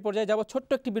অনুষ্ঠানের এই পর্যায়ে যাব ছোট্ট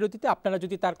একটি বিরতিতে। আপনারা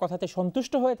যদি তার কথাতে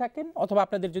সন্তুষ্ট হয়ে থাকেন, অথবা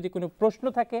আপনাদের যদি কোনো প্রশ্ন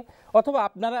থাকে, অথবা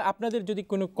আপনাদের যদি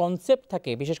কোনো কনসেপ্ট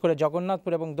থাকে, বিশেষ করে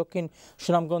জগন্নাথপুর এবং দক্ষিণ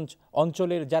সুনামগঞ্জ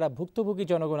অঞ্চলের যারা ভুক্তভোগী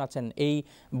জনগণ আছেন, এই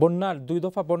বন্যার 2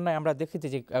 দফা বন্যায় আমরা দেখেছি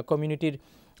যে কমিউনিটির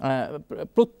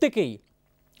প্রত্যেকেই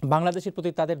বাংলাদেশের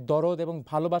প্রতি তাদের দরদ এবং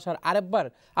ভালোবাসার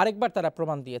আরেকবার তারা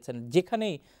প্রমাণ দিয়েছেন।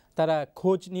 যেখানেই তারা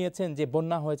খোঁজ নিয়েছেন যে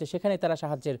বন্যা হয়েছে, সেখানে তারা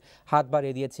সাহায্যের হাত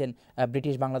বাড়িয়ে দিয়েছেন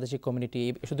ব্রিটিশ বাংলাদেশি কমিউনিটি।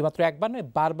 শুধুমাত্র একবার নয়,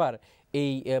 বারবার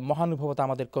এই মহানুভবতা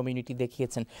আমাদের কমিউনিটি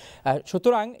দেখিয়েছেন।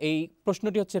 সুতরাং এই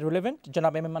প্রশ্নটি হচ্ছে রিলেভেন্ট।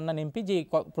 জনাব এম এ মান্নান এমপি যে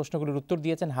প্রশ্নগুলোর উত্তর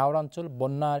দিয়েছেন হাওড় অঞ্চল,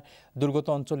 বন্যার দুর্গত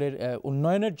অঞ্চলের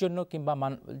উন্নয়নের জন্য, কিংবা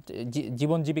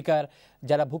জীবন জীবিকার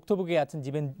যারা ভুক্তভোগী আছেন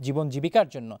জীবন জীবিকার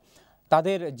জন্য,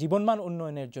 তাদের জীবনমান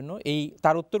উন্নয়নের জন্য,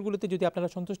 তার উত্তরগুলোতে যদি আপনারা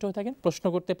সন্তুষ্ট হয়ে থাকেন প্রশ্ন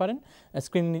করতে পারেন।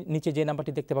 স্ক্রিন নিচে যে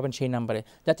নাম্বারটি দেখতে পাবেন সেই নাম্বারে।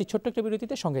 যাচ্ছি ছোট্ট একটা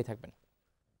বিরতিতে, সঙ্গেই থাকবেন।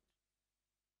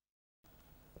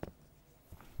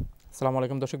 আসসালামু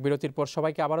আলাইকুম দর্শক, বিরতির পর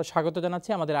সবাইকে আবারও স্বাগত জানাচ্ছি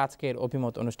আমাদের আজকের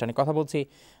অভিমত অনুষ্ঠানে। কথা বলছি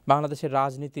বাংলাদেশের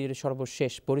রাজনীতির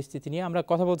সর্বশেষ পরিস্থিতি নিয়ে। আমরা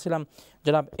কথা বলছিলাম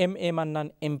জনাব M A Mannan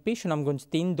MP, Sunamganj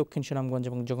 3 দক্ষিণ সুনামগঞ্জ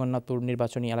এবং জগন্নাথপুর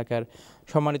নির্বাচনী এলাকার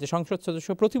সম্মানিত সংসদ সদস্য,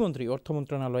 প্রতিমন্ত্রী, অর্থ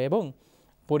মন্ত্রণালয় এবং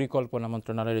পরিকল্পনা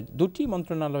মন্ত্রণালয়ের, 2টি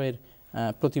মন্ত্রণালয়ের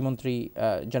প্রতিমন্ত্রী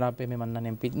জনাব এম এ মান্নান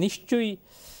এমপি। নিশ্চয়ই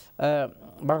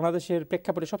বাংলাদেশের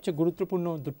প্রেক্ষাপটে সবচেয়ে গুরুত্বপূর্ণ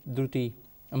 2টি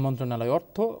মন্ত্রণালয়,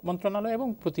 অর্থ মন্ত্রণালয় এবং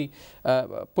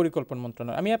পরিকল্পনা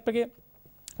মন্ত্রণালয়। আমি আপনাকে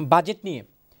বাজেট নিয়ে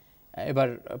এবার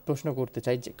প্রশ্ন করতে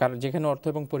চাই, কারণ যেখানে অর্থ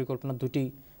এবং পরিকল্পনা 2টি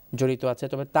জড়িত আছে।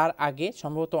 তবে তার আগে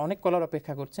সম্ভবত অনেক কলার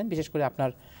অপেক্ষা করছেন, বিশেষ করে আপনার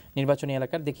নির্বাচনী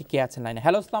এলাকার। দেখি কে আছেন লাইনে।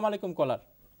 হ্যালো, আসসালামু আলাইকুম কলার।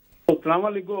 আসসালামু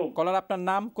আলাইকুম কলার, আপনার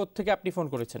নাম, কোত্থেকে আপনি ফোন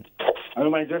করেছেন? আমি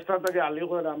ম্যানচেস্টার থেকে আলী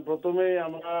কইরাম। প্রথমে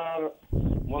আমার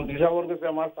মন্ত্রী সাহেবের কাছে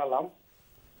আমার সালাম।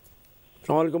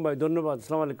 আসসালামু আলাইকুম ভাই, ধন্যবাদ।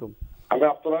 আসসালামু আলাইকুম। আমি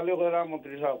আব্দুল আলী কইরাম,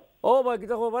 মন্ত্রী সাহেব। ও ভাই, কি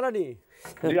খবর বানানি?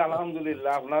 জি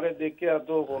আলহামদুলিল্লাহ, আপনারে দেখে এত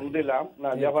ফোন দিলাম না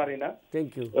যা পারি না।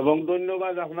 থ্যাংক ইউ এবং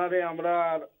ধন্যবাদ আপনারে। আমরা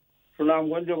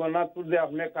সুনামগঞ্জ জগন্নাথপুর যে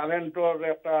আপনি কারেন্টর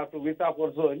একটা সুবিধা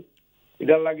করছেন,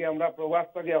 এটার লাগে আমরা প্রবাস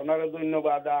থেকে আপনারে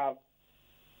ধন্যবাদ। আর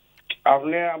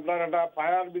আপনি আপনার একটা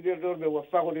ফায়ার ব্রিগেডের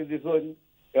ব্যবস্থা করে দিচ্ছেন,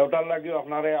 এটার লাগে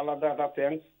আপনারে আলাদা একটা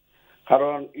থ্যাংকস।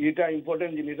 কারণ এটা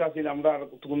ইম্পর্টেন্ট জিনিস আছে, আমরা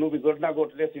কোনো বিঘটনা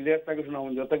ঘটলে সিলেট থেকে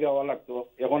সুনামগঞ্জ থেকে হওয়া লাগতো,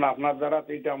 এখন আপনার দ্বারা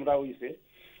এইটা আমরা হইছে।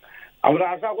 আমরা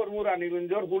আশা করবো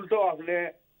রানীগঞ্জের ফুলটাও আপনি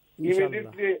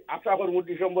ইমিডিয়েটলি আশা করবো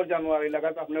ডিসেম্বর জানুয়ারি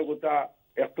লাগাত আপনার গোটা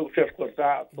একটু শেষ করতা,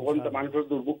 তখন তো মানুষের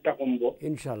দুর্ভোগটা কমবো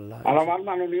ইনশাআল্লাহ। আর আমার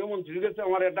মাননীয় মন্ত্রীর কাছে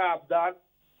আমার এটা আবদার,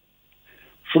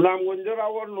 সুনামগঞ্জের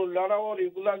আওয়ার নোল্লার আওয়ার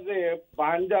এগুলা যে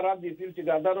বান যারা দিছিল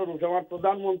ঠিকাদার আমার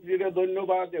প্রধানমন্ত্রীরে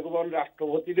ধন্যবাদ এবং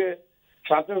রাষ্ট্রপতিরে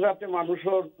সাথে সাথে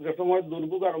মানুষের যে সময়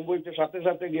দুর্ভোগ আরম্ভ হয়েছে সাথে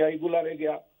সাথে গিয়া এগুলারে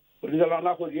গিয়া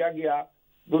পরিচালনা করিয়া গিয়া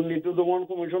দুর্নীতি দমন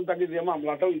কমিশন থেকে যে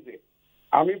মামলাটা হয়েছে,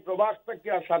 আমি প্রবাস থেকে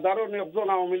সাধারণ একজন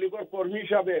আওয়ামী লীগের কর্মী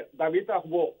হিসাবে দাবি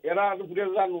থাকবো এরা ঘুরে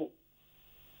জানু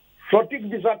সঠিক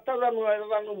বিচারটা জানু, এরা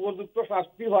জানু উপযুক্ত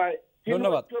শাস্তি হয়।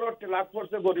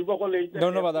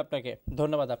 ধন্যবাদ আপনাকে,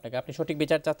 ধন্যবাদ আপনাকে। আপনি সঠিক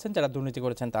বিচার চাচ্ছেন যারা দুর্নীতি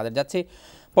করেছেন তাদের। যাচ্ছি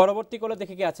পরবর্তী কলে,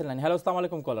 দেখে কি আছেন লাইন। হ্যালো, আসসালামু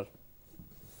আলাইকুম কলার।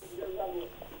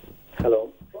 হ্যালো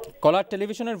কলার,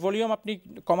 টেলিভিশনের ভলিউম আপনি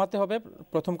কমাতে হবে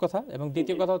প্রথম কথা, এবং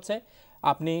দ্বিতীয় কথা হচ্ছে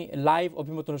আপনি লাইভ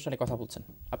অভিমত অনুষ্ঠানে কথা বলছেন।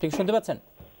 আপনি কি শুনতে পাচ্ছেন?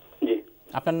 জি।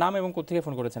 আপনার নাম এবং কোথা থেকে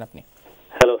ফোন করেছেন আপনি?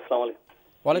 হ্যালো, আসসালামু আলাইকুম।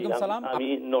 ওয়ালাইকুম সালাম। আমি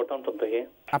নর্থহ্যাম্পটন থেকে।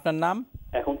 আপনার নাম?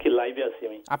 এখন কি লাইভে আছি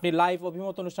আমি? আপনি লাইভ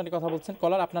অভিমত অনুষ্ঠানে কথা বলছেন।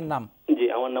 কলার, আপনার নাম? জি,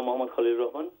 আমার নাম মোহাম্মদ খলিলুর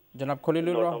রহমান। জনাব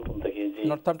খলিলুর রহমান,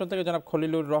 নর্থহ্যাম্পটন থেকে জনাব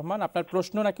খলিলুর রহমান। আপনার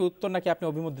প্রশ্ন নাকি উত্তর নাকি আপনি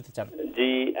অভিমত দিতে চান? জি,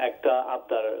 একটা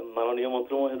আবদার। মাননীয়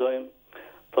মন্ত্রী মহোদয়,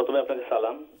 প্রথমে আপনাকে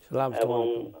সালাম এবং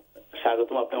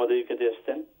স্বাগতম, আপনি আমাদের ইউকেতে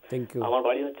এসেছেন। আমার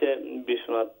বাড়ি হচ্ছে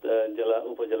বিশ্বনাথ জেলা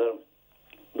উপজেলার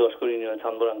 10 ইউনিয়ন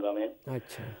চান্দরাং গ্রামে।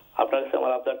 আচ্ছা, আপনার কাছে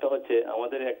আমার আবদারটা হচ্ছে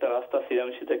আমাদের একটা রাস্তা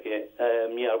সিরামিশি থেকে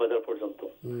মিয়ার বাজার পর্যন্ত,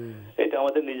 এটা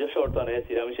আমাদের নিজস্ব অর্থায়নে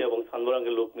সিরামিশি এবং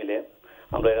চান্দরাঙ্গের লোক মিলে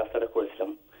আমরা এই রাস্তাটা করেছিলাম,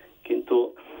 কিন্তু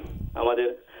আমাদের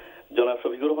জনাব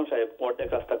শফিকুর রহমান সাহেব অর্ধেক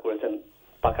রাস্তা করেছেন,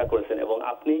 পাকা করেছেন, এবং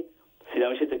আপনি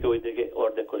সিরামিশি থেকে ওই দিকে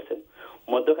অর্ধেক করেছেন।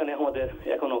 মধ্যখানে আমাদের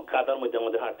এখনো কাদার মধ্যে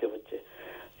আমাদের হাঁটতে হচ্ছে।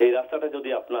 এই রাস্তাটা যদি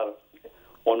আপনার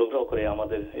অনুগ্রহ করে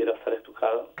আমাদের এই রাস্তার একটু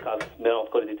কাজ মেরামত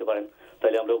করে দিতে পারেন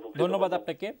তাহলে আমরা উপকৃত হব। ধন্যবাদ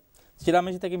আপনাকে।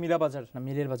 সিরামিশি থেকে মীরা বাজার না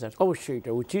মিলের বাজার? অবশ্যই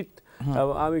এটা উচিত।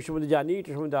 আমি এই সম্বন্ধে জানি,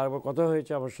 এটা সম্বন্ধে আরেকবার কথা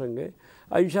হয়েছে আমার সঙ্গে।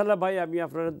 ইনশাল্লাহ ভাই, আমি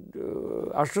আপনার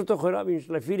আশ্বস্ত করলাম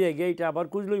ইনশাল্লাহ ফিরে গিয়ে এটা আবার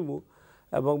খুঁজ লইমু।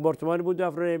 এবং বর্তমানের মধ্যে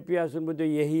আপনার এমপি আসেন, মধ্যে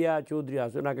ইহিয়া চৌধুরী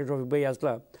আসেন, আগে শফিক ভাই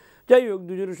আসলাম। যাই হোক,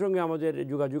 দুজনের সঙ্গে আমাদের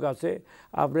যোগাযোগ আছে।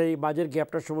 আপনার এই মাঝের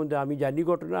গ্যাপটার সম্বন্ধে আমি জানি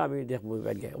ঘটনা, আমি দেখবো,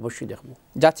 অবশ্যই দেখবো।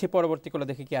 যাচ্ছি পরবর্তী কলে,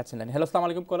 দেখে কি আছেন। হ্যালো, আসসালামু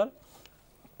আলাইকুম কলার।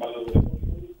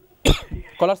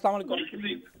 কলার, আসসালামু আলাইকুম।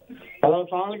 হ্যালো,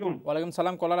 আসসালামু আলাইকুম। ওয়ালাইকুম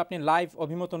সালাম। কলার, আপনি লাইভ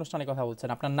অভিমত অনুষ্ঠানে কথা বলছেন।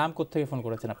 আপনার নাম, কোথা থেকে ফোন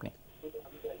করেছেন আপনি?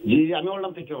 জি, আমি ওর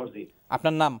থেকে করছি।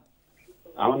 আপনার নাম?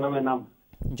 আমার নাম এনাম।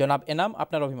 জনাব এনাম,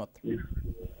 আপনার অভিমত?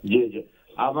 জি জি,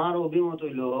 আমার অভিমত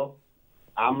হইল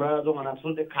আমরা যখন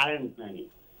আসলে কারেন্ট নাই,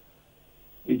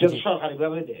 এটা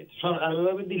সরকারিভাবে দেয়,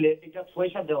 সরকারিভাবে দিলে এটা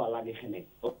পয়সা দেওয়া লাগে এখানে।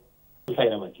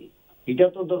 এটা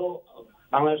তো ধরো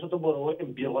বাংলাদেশে তো বড়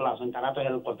এমপি গুলো আছেন, তারা তো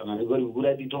হেল্প করতে না, গরিব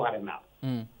ঘুরাই দিতে পারে না।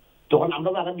 তখন আমরা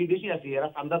যারা বিদেশি আছি এরা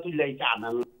চান্দা তুললে এটা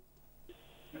আনান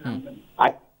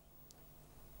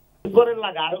ঘরের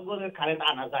লাগে, আরো ঘরের কারেন্ট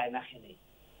আনা যায় না এখানে।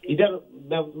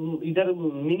 এটার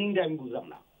মিনিংটা আমি বুঝলাম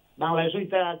না। বাংলাদেশে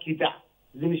এটা খিতা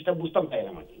জিনিসটা বুঝতাম চাই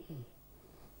না।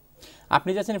 আপনি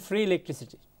যাচ্ছেন ফ্রি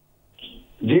ইলেকট্রিসিটি?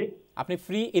 জি, আপনি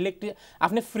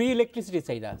ফ্রি ইলেকট্রিসিটি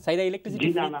চাইদা ইলেকট্রিসিটি?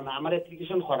 না না না, আমার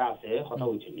অ্যাপ্লিকেশন করা আছে, কথা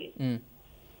হচ্ছে নি।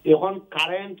 এখন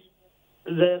কারেন্ট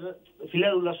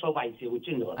ফিলার উল্লাস সব আইছে,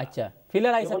 বুঝছেন? আচ্ছা,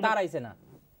 ফিলার আইছে, তার আইছে না,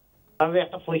 তবে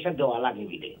একটা পয়সা দেওয়া লাগে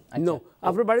বিলে।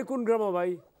 আপনার বাড়ি কোন গ্রাম ভাই?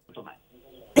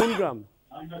 কোন গ্রাম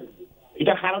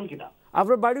এটা কারণ কিনা?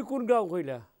 আপনার বাড়ি কোন গ্রাম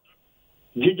কইলা?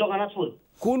 জি, জগন্নাথপুর।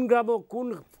 কোন গ্রাম?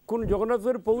 কোন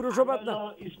জগন্নাথপুর পৌরসভা? না,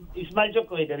 ইসমাইল চক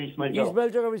কই? ইসমাইল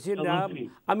চক আমি চিনি না।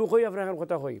 আমি কই আপনার এখন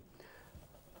কথা কই,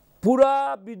 পুরা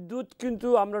বিদ্যুৎ কিন্তু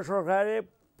আমরা সরকারে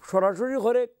সরাসরি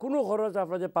করে কোনো খরচ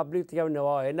আপনাদের পাবলিক থেকে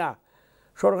নেওয়া হয় না।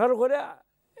 সরকার করে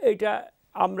এইটা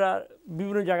আমরা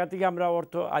বিভিন্ন জায়গা থেকে আমরা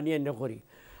অর্থ আনিয়ে করি।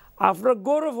 আপনার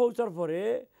গড় পৌঁছার পরে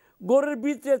গড়ের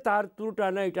ভিতরে তার তুলটা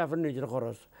না, এটা আপনার নিজের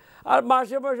খরচ। আর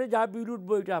মাসে মাসে যা বিল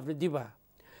উঠবো এটা আপনি দিবা।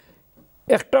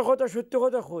 একটা কথা সত্য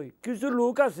কথা কই, কিছু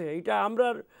লোক আছে, এটা আমরা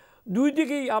দুই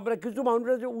দিকেই আমরা কিছু মানুষ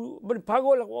আছে মানে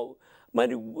পাগল,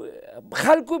 মানে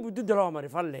খালকো বিদ্যুৎ দিলাম আমার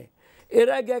ফাললে। এর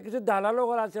আগে কিছু দালালও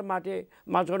আছে মাঠে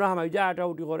মাঝখানে হামাই যায় আটা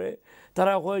উঠি করে,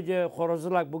 তারা কয় যে খরচ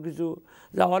লাগবো, কিছু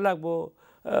যাওয়া লাগবো,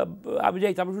 আমি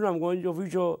যাইতাম সুনামগঞ্জ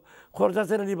অফিসও খরচা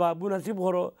ছেড়ে দিবা, মুনাসিব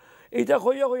করো, এইটা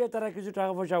কইয়া তারা কিছু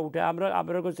টাকা পয়সা উঠে।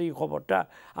 আমরা কাছে এই খবরটা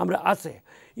আমরা আছে।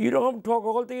 এইরকম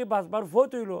ঠকল থেকে বাঁচবার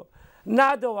ফত হইল না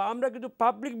দেওয়া। আমরা কিন্তু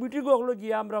পাবলিক মিটিংও হলো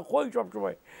গিয়ে আমরা কই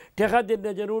সবসময় টেকা দেন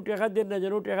না জানো, টেকা দেন না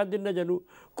জানো, টেকা দেন না জানো,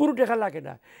 কোনো টেকা লাগে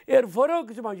না। এরপরেও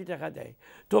কিছু মানুষ টাকা দেয়,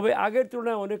 তবে আগের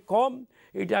তুলনায় অনেক কম।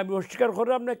 এটা আমি অস্বীকার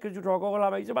করলাম না, কিছু ঠকল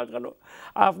আমাইছে মাঝখানো।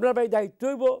 আপনার ভাই দায়িত্ব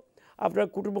হইব, আপনার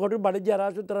কুটুম্ব বাড়ির যারা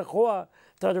আছেন তারা খোয়া,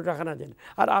 তারা তো টাকা না দেন।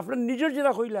 আর আপনার নিজের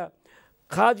যারা কইলা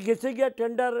কাজ গেছে গিয়া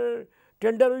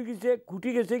টেন্ডার হয়ে গেছে খুঁটি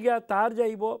গেছে গিয়া তার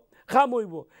যাইব খাম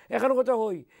হইব এখন কথা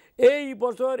হই এই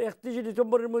বছর 31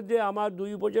 ডিসেম্বরের মধ্যে আমার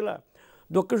 2 উপজেলা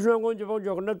দক্ষিণ সুনামগঞ্জ এবং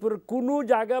জগন্নাথপুরের কোনো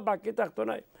জায়গা বাকি থাকতো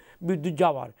না বিদ্যুৎ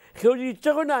যাওয়ার কেউ যদি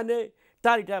ইচ্ছা করে না নেয়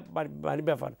তার এটা মানে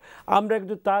ব্যাপার আমরা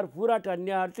কিন্তু তার পুরা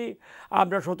টানিয়ে হারছি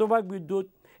আমরা শতভাগ বিদ্যুৎ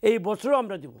এই বছরও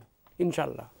আমরা দেবো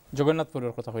ইনশাল্লাহ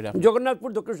জগন্নাথপুরের কথা কইরা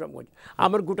জগন্নাথপুর দক্ষিণ সুনামগঞ্জ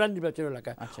আমার গোটা নির্বাচন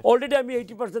এলাকা অলরেডি আমি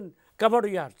 80% কভার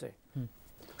হয়ে আসছে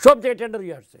সব জায়গায় টেন্ডার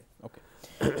হয়ে আসছে ওকে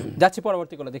যাচ্ছি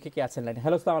পরবর্তী কলার দেখি কি আছেন লাইনে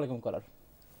হ্যালো আসসালামু আলাইকুম কলার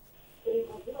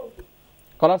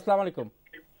আসসালামু আলাইকুম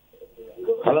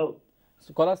হ্যালো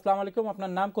কলার আসসালামু আলাইকুম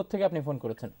আপনার নাম কোত্থেকে আপনি ফোন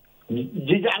করেছেন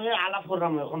জি আমি আলাপ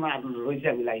করলাম এখন রয়েছে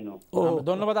আমি লাইনও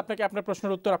ধন্যবাদ আপনাকে আপনার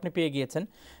প্রশ্নের উত্তর আপনি পেয়ে গিয়েছেন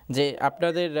যে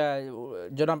আপনাদের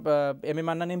জনাব এম এ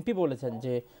মান্নান এমপি বলেছেন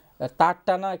যে তার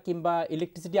টানা কিংবা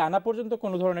ইলেকট্রিসিটি আনা পর্যন্ত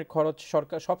কোনো ধরনের খরচ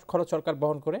সরকার সব খরচ সরকার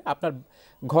বহন করে আপনার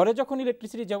ঘরে যখন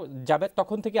ইলেকট্রিসিটি যাবে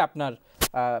তখন থেকে আপনার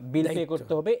বিল পে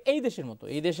করতে হবে এই দেশের মতো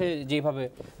এই দেশে যেভাবে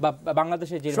বা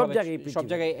বাংলাদেশে যেভাবে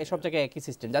সব জায়গায় একই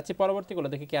সিস্টেম যাচ্ছি পরবর্তী গুলো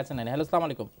দেখি কি আছে না হ্যালো আসসালামু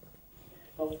আলাইকুম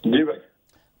জি ভাই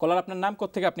কলার আপনার নাম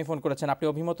কোত্থেকে আপনি ফোন করেছেন আপনি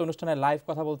অভিমত অনুষ্ঠানে লাইভ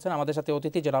কথা বলছেন আমাদের সাথে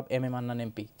অতিথি জনাব এম এ মান্নান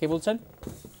এমপি কে বলছেন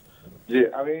জি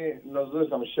আমি নজরুল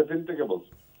ইসলাম শেফিল থেকে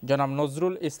বলছি জনাব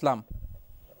নজরুল ইসলাম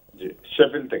জি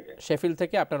শেফিল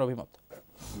থেকে আপনার অভিমত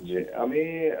জি আমি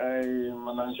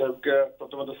মান্নান সাহেবকে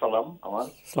প্রথমত সালাম আমার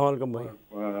আসসালামু আলাইকুম ভাই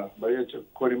ভাই হচ্ছে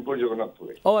করিমপুর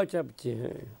জগন্নাথপুরে ও আচ্ছা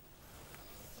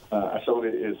আশা করি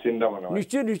চিন্তা মনে হয়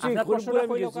নিশ্চয়ই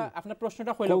আপনার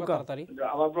প্রশ্নটা হইল তাড়াতাড়ি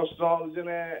আমার প্রশ্ন যে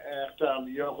একটা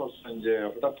ইয়ে করছেন যে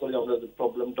হঠাৎ করে আমাদের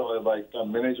প্রবলেমটা হয় বা একটা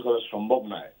ম্যানেজ করা সম্ভব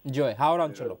নয় জয় হাওড়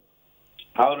অঞ্চল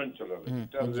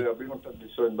এটা যে অভিজ্ঞতা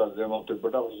দিচ্ছেন বা যে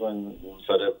মন্তব্যটা করছেন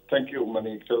স্যার থ্যাংক ইউ মানে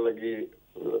এটার লাগি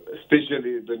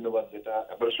স্পেশালি ধন্যবাদ যেটা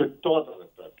এবারে সত্য কথা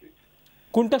আর কি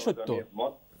কোনটা সত্য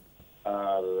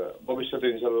আর ভবিষ্যতে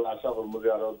ইনশাল্লাহ আশা করবো যে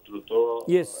আরো দ্রুত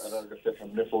এর কাছে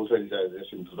সামনে পৌঁছাই যায় যে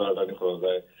সিন্ধুরাটানি করা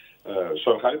যায়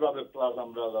সরকারি ভাবে প্লাস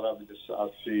আমরা যারা বিদেশে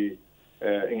আসছি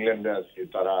ইংল্যান্ডে আছি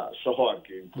তারা সহ আর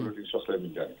কি ইনক্লুডিং সোশ্যাল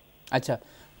মিডিয়া আচ্ছা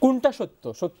কোনটা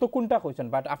সত্য কোনটা কইছেন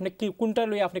বাট আপনি কি কোনটা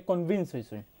লই আপনি কনভিন্স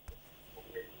হইছেন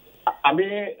আমি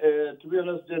টু বি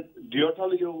অনেস্ট যে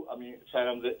ডিওটালিও আমি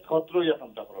চাইলাম যে কতই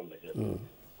এখনটা করার লাগে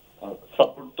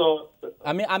সাপোর্ট তো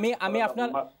আমি আপনার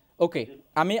ওকে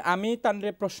আমি তানরে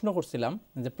প্রশ্ন করছিলাম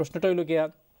যে প্রশ্নটা হইল গিয়া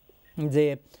যে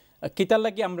কিতার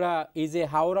লাগি আমরা এই যে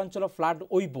হাওড় অঞ্চল ফ্লাড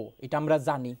হইব এটা আমরা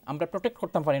জানি আমরা প্রোটেক্ট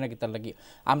করতাম পারি না কিতার লাগি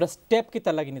আমরা স্টেপ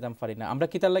কিতার লাগি নিতাম পারি না আমরা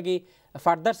কিতার লাগি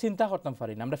ফার্দার চিন্তা করতাম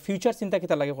পারি না আমরা ফিউচার চিন্তা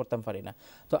কিতার লাগি করতাম পারি না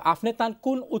তো আপনি তান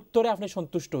কোন উত্তরে আপনি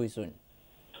সন্তুষ্ট হইছেন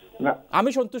আমি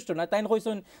সন্তুষ্ট না তাই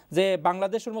কইছেন যে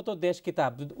বাংলাদেশের মতো দেশ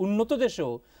কিতাব উন্নত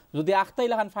দেশেও যদি আখতাই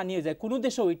লাগান ফানিয়ে যায় কোনো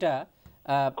দেশেও এটা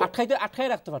আটকাই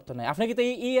রাখতে পারতো না আপনি কি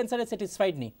এই অ্যানসারে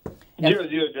স্যাটিসফাইড নেই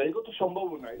এটা তো সম্ভব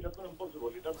না এটা তো ইম্পসিবল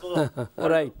এটা তো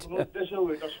রাইট কোনো দেশেও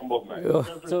এটা সম্ভব না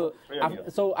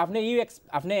সো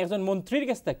আপনি একজন মন্ত্রীর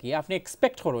কাছ থেকে আপনি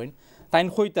এক্সপেক্ট করেন তাই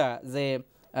কইতা যে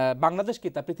বাংলাদেশ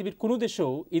কিতা পৃথিবীর কোনো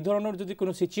দেশেও এই ধরনের যদি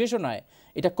কোনো সিচুয়েশন হয়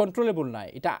এটা কন্ট্রোলেবল নয়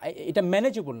এটা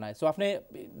ম্যানেজেবল নয় সো আপনি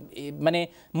মানে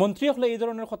মন্ত্রী হলে এই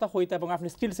ধরনের কথা হইতা এবং আপনি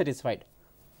স্টিল স্যাটিসফাইড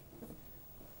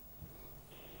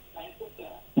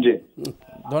জি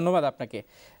ধন্যবাদ আপনাকে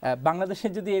বাংলাদেশে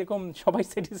যদি এরকম সবাই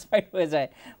স্যাটিসফাইড হয়ে যায়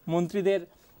মন্ত্রীদের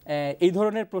এই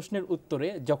ধরনের প্রশ্নের উত্তরে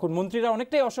যখন মন্ত্রীরা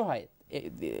অনেকটাই অসহায়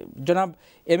জনাব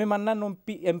এম এ মান্নান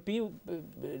এমপি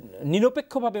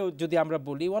নিরপেক্ষভাবে যদি আমরা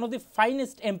বলি one of the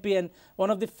finest MP and one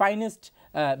of the finest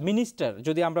minister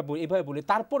যদি আমরা এভাবে বলি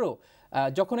তারপরেও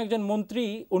যখন একজন মন্ত্রী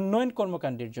উন্নয়ন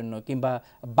কর্মকাণ্ডের জন্য কিংবা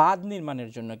বাঁধ নির্মাণের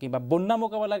জন্য কিংবা বন্যা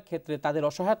মোকাবেলার ক্ষেত্রে তাদের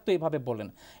অসহায়ত্ব এভাবে বলেন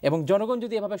এবং জনগণ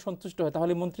যদি এভাবে সন্তুষ্ট হয়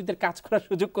তাহলে মন্ত্রীদের কাজ করার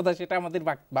সুযোগ কোথায় সেটা আমাদের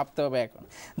ভাবতে হবে এখন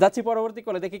যাচ্ছি পরবর্তী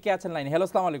কলে দেখি কে আছেন লাইনে হ্যালো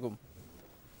আসসালামু আলাইকুম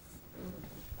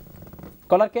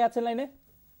কলার কে আছেন লাইনে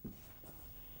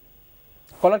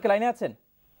কলার কে লাইনে আছেন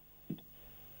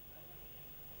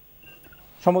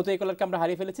সম্ভবত এই কলারকে আমরা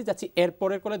হারিয়ে ফেলেছি যাচ্ছি এর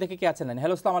পরের কলে দেখে কে আছেন লাইনে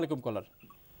হ্যালো আসসালামু আলাইকুম কলার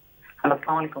হ্যালো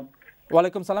আসসালামু আলাইকুম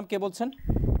ওয়ালাইকুম সালাম কে বলছেন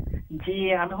জি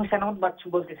আমি হোসেন আহমদ বাচ্চু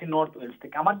বলতেছি নর্থ ওয়েলস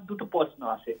থেকে আমার দুটো প্রশ্ন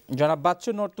আছে জনাব বাচ্চু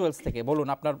নর্থ ওয়েলস থেকে বলুন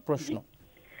আপনার প্রশ্ন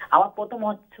আমার প্রথম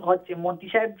হচ্ছে মন্ত্রী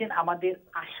সাহেব যে আমাদের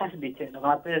আশ্বাস দিচ্ছেন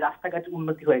আপনাদের রাস্তাঘাট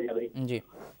উন্নতি হয়ে যাবে জি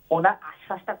ওনার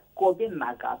আশ্বাসটা কবে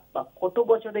নাগাদ বা কত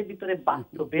বছরের ভিতরে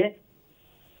বাস্তবে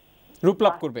রূপ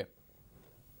লাভ করবে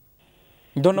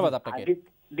ধন্যবাদ আপনাকে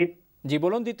জি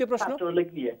বলুন দ্বিতীয় প্রশ্ন ছাত্রলীগ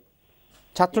নিয়ে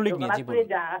জি বলুন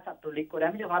যারা ছাত্রলীগ করে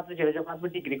আমি যখন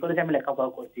ডিগ্রি করে আমি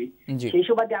লেখাপড়া করছি সেই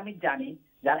সুবাদে আমি জানি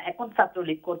যারা এখন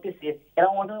ছাত্রলীগ করতেছে এরা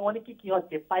অনেকে কি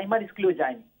হচ্ছে প্রাইমারি স্কুলেও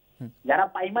যায়নি যারা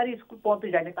প্রাইমারি স্কুল পড়তে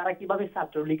যায়নি তারা কিভাবে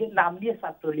ছাত্রলীগের নাম নিয়ে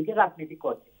ছাত্রলীগের রাজনীতি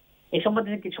করছে এই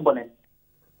সম্বন্ধে কিছু বলেন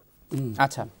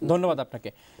আচ্ছা, ধন্যবাদ আপনাকে।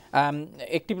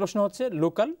 একটি প্রশ্ন হচ্ছে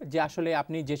লোকাল, যে আসলে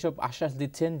আপনি যেসব আশ্বাস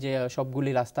দিচ্ছেন যে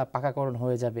সবগুলি রাস্তা পাকাকরণ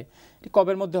হয়ে যাবে,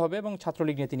 কবের মধ্যে হবে, এবং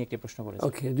ছাত্রলীগ নিয়ে তিনি একটি প্রশ্ন করেছেন।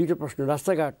 ওকে, দুইটা প্রশ্ন।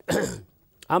 রাস্তাঘাট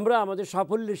আমরা আমাদের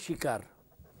সাফল্যের শিকার।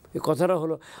 এই কথাটা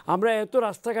হলো, আমরা এত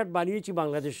রাস্তাঘাট বানিয়েছি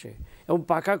বাংলাদেশে এবং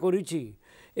পাকা করেছি,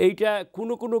 এইটা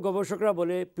কোনো কোনো গবেষকরা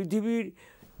বলে পৃথিবীর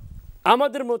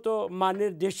আমাদের মতো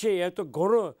মানের দেশে এত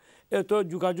ঘন, এত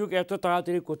যোগাযোগ এত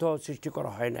তাড়াতাড়ি কোথাও সৃষ্টি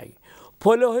করা হয় নাই।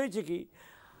 ফলে হয়েছে কি,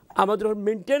 আমাদের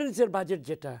মেনটেন্যান্সের বাজেট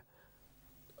যেটা,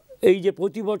 এই যে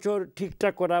প্রতি বছর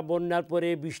ঠিকঠাক করা, বন্যার পরে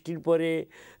বৃষ্টির পরে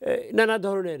নানা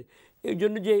ধরনের, এই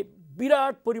জন্য যে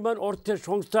বিরাট পরিমাণ অর্থের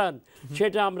সংস্থান,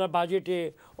 সেটা আমরা বাজেটে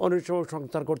অনেক সময়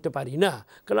সংস্থান করতে পারি না,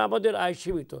 কারণ আমাদের আয়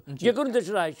সীমিত, যে কোনো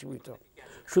দেশের আয় সীমিত।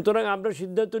 সুতরাং আমরা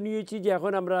সিদ্ধান্ত নিয়েছি যে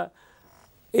এখন আমরা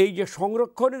এই যে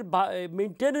সংরক্ষণের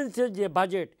মেনটেন্যান্সের যে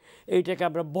বাজেট, এইটাকে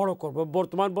আমরা বড় করব।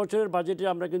 বর্তমান বছরের বাজেটে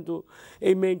আমরা কিন্তু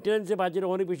এই মেনটেন্যান্সের বাজেটে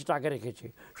অনেক বেশি টাকা রেখেছি।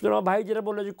 সুতরাং আমার ভাই যেটা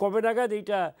বললো যে কবে নাগাদ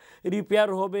এইটা রিপেয়ার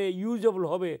হবে, ইউজেবল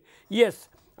হবে, ইয়েস,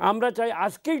 আমরা চাই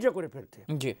আজকেই এটা করে ফেলতে,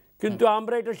 কিন্তু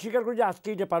আমরা এটা স্বীকার করি যে আজকে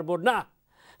এটা পারবো না,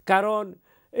 কারণ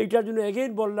এইটার জন্য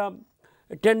এগেইন বললাম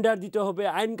টেন্ডার দিতে হবে,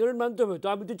 আইন কানুন মানতে হবে। তো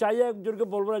আমি তো চাই একজনকে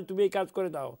বলবো না তুমি এই কাজ করে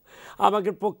দাও,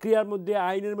 আমাকে প্রক্রিয়ার মধ্যে,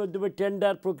 আইনের মাধ্যমে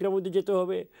টেন্ডার প্রক্রিয়ার মধ্যে যেতে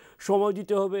হবে, সময়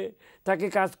দিতে হবে, তাকে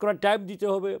কাজ করার টাইম দিতে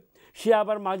হবে। সে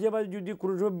আবার মাঝে মাঝে যদি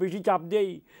কোনো সময় বেশি চাপ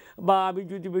দেই বা আমি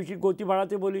যদি বেশি গতি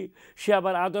বাড়াতে বলি, সে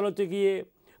আবার আদালতে গিয়ে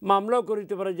মামলাও করে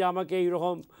দিতে পারে যে আমাকে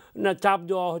এইরকম না চাপ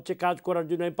দেওয়া হচ্ছে কাজ করার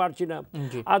জন্য, আমি পারছি না।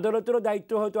 আদালতেরও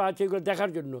দায়িত্ব হয়তো আছে এগুলো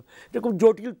দেখার জন্য। এটা খুব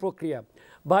জটিল প্রক্রিয়া।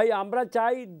 ভাই আমরা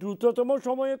চাই দ্রুততম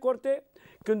সময়ে করতে,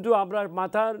 কিন্তু আমরা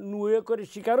মাথা নুয়ে করে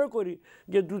স্বীকারও করি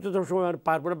যে দ্রুততম সময় আর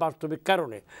পারবো না বাস্তবিক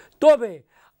কারণে। তবে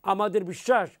আমাদের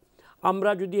বিশ্বাস,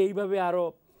 আমরা যদি এইভাবে আরও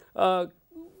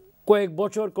কয়েক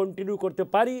বছর কন্টিনিউ করতে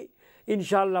পারি,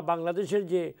 ইনশাআল্লাহ বাংলাদেশের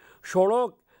যে সড়ক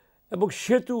এবং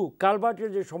সেতু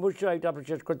কালভার্টের যে সমস্যা, এটা আমরা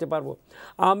শেষ করতে পারবো।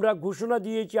 আমরা ঘোষণা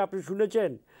দিয়েছি, আপনি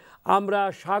শুনেছেন, আমরা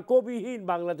সাঁকোবিহীন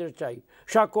বাংলাদেশ চাই।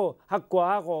 সাঁকো হাক্কো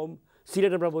হাকম,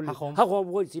 সিলেট আমরা বলি হাকম,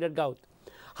 ওই সিলেট গাঁত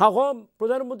হাকম।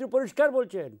 প্রধানমন্ত্রী পরিষ্কার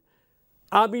বলছেন,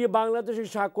 আমি বাংলাদেশের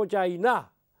সাঁকো চাই না।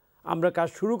 আমরা কাজ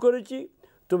শুরু করেছি,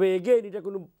 তবে এগেইন এটা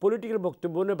কোনো পলিটিক্যাল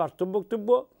বক্তব্য নয়, বাস্তব বক্তব্য।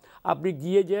 আপনি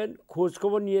গিয়ে যান,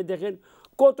 খোঁজখবর নিয়ে দেখেন,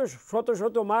 কত শত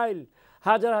শত মাইল,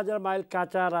 হাজার হাজার মাইল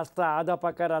কাঁচা রাস্তা, আধা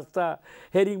পাকা রাস্তা,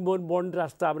 হেরিংবোন বন্ড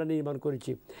রাস্তা আমরা নির্মাণ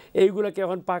করেছি। এইগুলোকে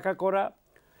এখন পাকা করা,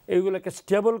 এইগুলোকে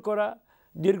স্টেবল করা,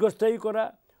 দীর্ঘস্থায়ী করা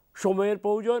সময়ের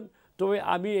প্রয়োজন। তবে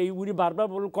আমি উনি বারবার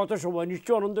বলুন কত সময়,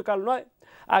 নিশ্চয় অনন্তকাল নয়,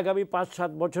 আগামী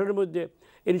 5-7 বছরের মধ্যে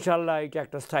ইনশাআল্লাহ এটা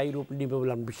একটা স্থায়ী রূপ নিবে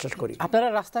বলে আমি বিশ্বাস করি। আপনারা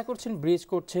রাস্তা করছেন, ব্রিজ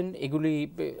করছেন, এগুলি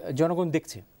জনগণ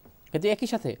দেখছে, কিন্তু একই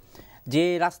সাথে যে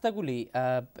রাস্তাগুলি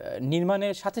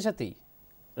নির্মাণের সাথে সাথেই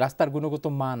রাস্তার গুণগত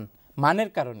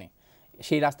মানের কারণে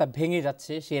সেই রাস্তা ভেঙে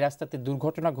যাচ্ছে, সেই রাস্তাতে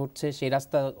দুর্ঘটনা ঘটছে, সেই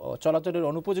রাস্তা চলাচলের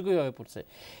অনুপযোগী হয়ে পড়ছে।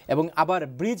 এবং আবার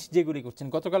ব্রিজ যেগুলি করছেন,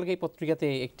 গতকালকে এই পত্রিকাতে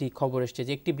একটি খবর এসছে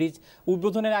যে একটি ব্রিজ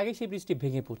উদ্বোধনের আগে সেই ব্রিজটি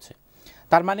ভেঙে পড়ছে।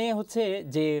 তার মানে হচ্ছে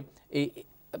যে এই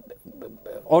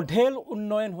অঢেল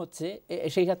উন্নয়ন হচ্ছে,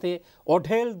 সেই সাথে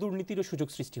অঢেল দুর্নীতিরও সুযোগ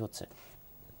সৃষ্টি হচ্ছে।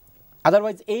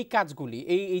 আদারওয়াইজ এই কাজগুলি,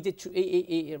 এই যে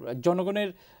এই জনগণের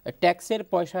ট্যাক্সের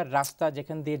পয়সার রাস্তা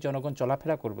যেখান দিয়ে জনগণ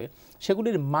চলাফেরা করবে,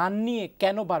 সেগুলির মান নিয়ে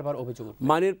কেন বারবার অভিযোগ?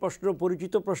 মানের প্রশ্ন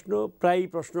পরিচিত প্রশ্ন, প্রায়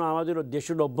প্রশ্ন আমাদের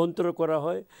দেশের অভ্যন্তরে করা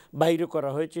হয়, বাইরে করা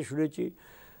হয়েছে শুনেছি।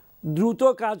 দ্রুত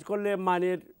কাজ করলে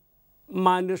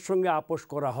মানের সঙ্গে আপোষ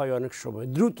করা হয় অনেক সময়,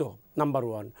 দ্রুত, নাম্বার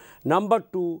 1। নাম্বার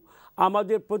 2,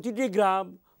 আমাদের প্রতিটি গ্রাম,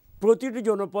 প্রতিটি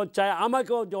জনপদ চায়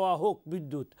আমাকেও দেওয়া হোক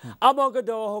বিদ্যুৎ, আমাকে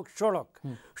দেওয়া হোক সড়ক।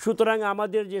 সুতরাং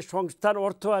আমাদের যে সংস্থার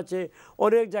অর্থ আছে,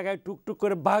 অনেক জায়গায় টুকটুক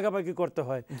করে ভাগাভাগি করতে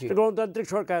হয়। গণতান্ত্রিক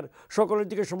সরকার, সকলের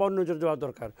দিকে সমান নজর দেওয়া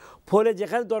দরকার। ফলে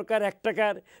যেখানে দরকার 1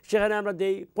 টাকার, সেখানে আমরা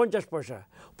দেই 50 পয়সা।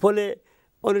 ফলে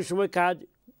অনেক সময় কাজ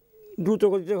দ্রুত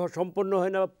গতিতে সম্পন্ন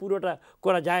হয় না, বা পুরোটা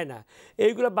করা যায় না।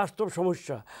 এইগুলো বাস্তব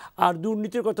সমস্যা। আর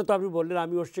দুর্নীতির কথা তো আপনি বললেন,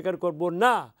 আমি অস্বীকার করব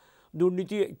না,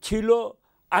 দুর্নীতি ছিল,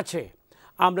 আছে।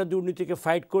 আমরা দুর্নীতিকে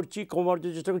ফাইট করছি, কমার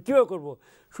চেষ্টা করছি। কীভাবে করবো?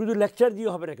 শুধু লেকচার দিয়ে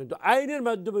হবে না, কিন্তু আইনের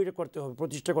মাধ্যমে এটা করতে হবে,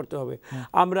 প্রতিষ্ঠা করতে হবে।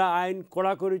 আমরা আইন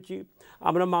কড়া করেছি,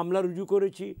 আমরা মামলা রুজু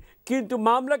করেছি, কিন্তু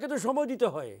মামলাকে তো সময় দিতে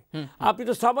হয়। আপনি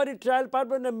তো সামারি ট্রায়াল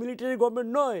পারবেন না, মিলিটারি গভর্নমেন্ট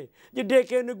নয় যে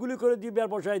ডেকে এনে গুলি করে দিবে আর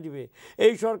বসায় দিবে।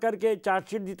 এই সরকারকে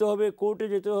চার্জশিট দিতে হবে, কোর্টে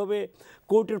যেতে হবে,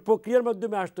 কোর্টের প্রক্রিয়ার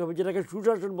মাধ্যমে আসতে হবে, যেটাকে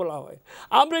সুশাসন বলা হয়।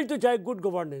 আমরাই তো চাই গুড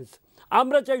গভর্নেন্স,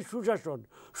 আমরা চাই সুশাসন।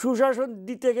 সুশাসন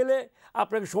দিতে গেলে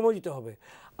আপনাকে সময় দিতে হবে।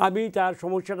 আমি তার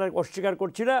সমস্যাটা অস্বীকার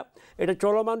করছি না, এটা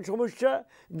চলমান সমস্যা।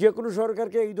 যে কোনো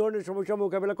সরকারকে এই ধরনের সমস্যা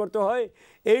মোকাবিলা করতে হয়।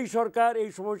 এই সরকার এই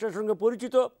সমস্যার সঙ্গে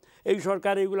পরিচিত, এই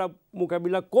সরকার এইগুলা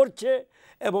মোকাবিলা করছে।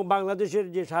 এবং বাংলাদেশের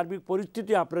যে সার্বিক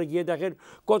পরিস্থিতি আপনারা গিয়ে দেখেন,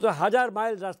 কত হাজার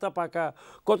মাইল রাস্তা পাকা,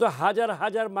 কত হাজার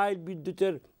হাজার মাইল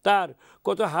বিদ্যুতের তার,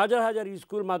 কত হাজার হাজার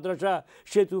স্কুল মাদ্রাসা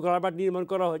সেতু কালভার্ট নির্মাণ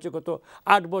করা হয়েছে গত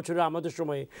 8 বছরে আমাদের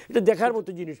সময়ে। এটা দেখার মতো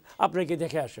জিনিস, আপনাকে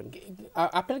দেখে আসেন।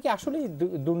 আপনারা কি আসলে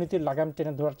দুর্নীতির লাগাম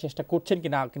টেনে ধরার চেষ্টা করছেন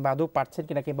কিনা, কিংবা আদৌ পারছেন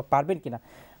কিনা, কিংবা পারবেন কিনা?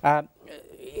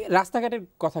 রাস্তাঘাটের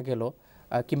কথা গেল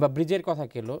কিংবা ব্রিজের কথা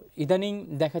গেল, ইদানিং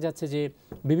দেখা যাচ্ছে যে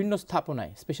বিভিন্ন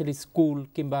স্থাপনায়, স্পেশালি স্কুল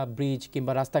কিংবা ব্রিজ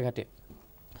কিংবা রাস্তাঘাটে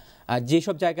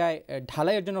যেসব জায়গায়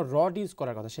ঢালাইয়ের জন্য রড ইউজ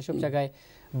করার কথা, সেসব জায়গায়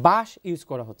বাঁশ ইউজ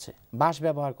করা হচ্ছে, বাঁশ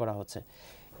ব্যবহার করা হচ্ছে।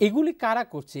 এগুলি কারা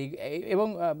করছে? এবং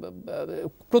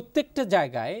প্রত্যেকটা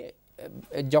জায়গায়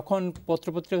যখন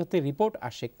পত্রপত্রিকাতে রিপোর্ট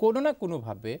আসে, কোনো না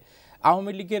কোনোভাবে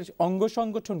আওয়ামী লীগের অঙ্গ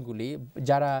সংগঠনগুলি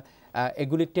যারা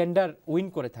এগুলি টেন্ডার উইন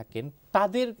করে থাকেন,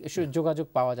 তাদের যোগাযোগ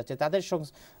পাওয়া যাচ্ছে, তাদের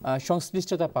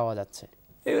সংশ্লিষ্টতা পাওয়া যাচ্ছে।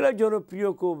 এগুলো জনপ্রিয়,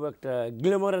 খুব একটা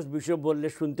গ্ল্যামারাস বিষয় বললে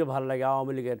শুনতে ভালো লাগে।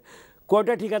 আওয়ামী লীগের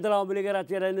কয়টা ঠিকাদার আওয়ামী লীগের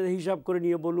আছে, এরা হিসাব করে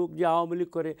নিয়ে বলুক যে আওয়ামী লীগ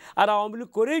করে। আর আওয়ামী লীগ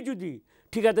করেই যদি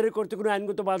ঠিকাদারি করতে কোনো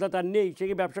আইনগত বাধা তার নেই, সে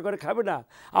কি ব্যবসা করে খাবে না?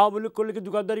 আওয়ামী লীগ করলে কি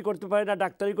দোকানদারি করতে পারে না,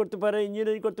 ডাক্তারি করতে পারে,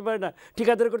 ইঞ্জিনিয়ারিং করতে পারে না?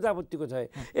 ঠিকাদারি করতে আপত্তি কোথায়?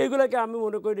 এইগুলোকে আমি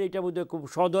মনে করি এটা বোধহয় খুব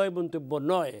সদয় মন্তব্য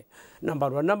নয়, নাম্বার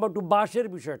 1। নাম্বার 2, বাসের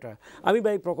বিষয়টা, আমি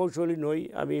ভাই প্রকৌশলী নই,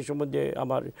 আমি এই সম্বন্ধে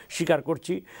আমার স্বীকার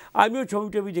করছি। আমিও ছবি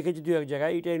টবি দেখেছি 2-1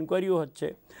 জায়গায়, এটা ইনকোয়ারিও হচ্ছে।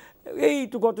 এই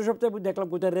তো গত সপ্তাহে দেখলাম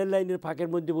কোথায় রেল লাইনের ফাঁকের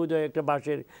মধ্যে বোধহয় একটা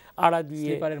বাঁশের আড়া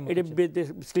দিয়ে এটা বেঁধে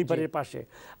স্লিপারের পাশে।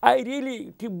 আই রিয়েলি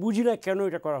ঠিক বুঝি না কেন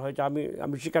এটা করা হয়েছে,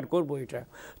 আমি স্বীকার করবো এটা।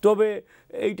 তবে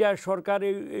এইটা সরকার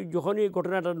যখনই এই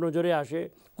ঘটনাটা নজরে আসে,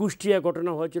 কুষ্টিয়া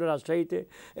ঘটনা হয়েছিল রাজশাহীতে,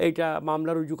 এইটা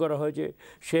মামলা রুজু করা হয়েছে,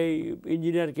 সেই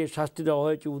ইঞ্জিনিয়ারকে শাস্তি দেওয়া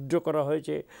হয়েছে, উদ্র করা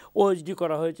হয়েছে, ওএসডি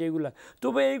করা হয়েছে, এগুলা।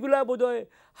 তবে এইগুলা বোধহয়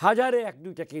হাজারে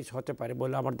 1-2টা কেস হতে পারে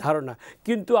বলে আমার ধারণা।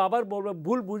 কিন্তু আবার বলবো,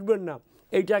 ভুল বুঝবেন না,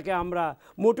 এইটাকে আমরা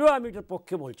মোটেও আমি এটার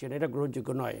পক্ষে বলছি না, এটা গ্রহণযোগ্য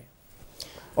নয়।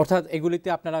 অর্থাৎ এগুলিতে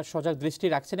আপনারা সজাগ দৃষ্টি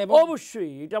রাখছেন? এবং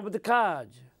অবশ্যই এটা আমাদের কাজ।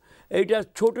 এইটা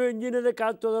ছোট ইঞ্জিনিয়ারের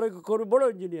কাজ তদারকি করবে বড়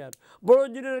ইঞ্জিনিয়ার, বড়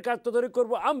ইঞ্জিনিয়ারের কাজ তদারকি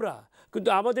করবো আমরা, কিন্তু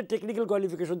আমাদের টেকনিক্যাল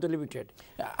কোয়ালিফিকেশন তো লিমিটেড।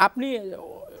 আপনি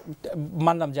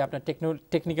মানলাম যে আপনার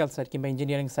টেকনিক্যাল সাইড কিংবা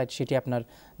ইঞ্জিনিয়ারিং সাইড সেটি আপনার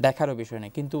দেখারও বিষয়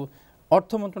নেই, কিন্তু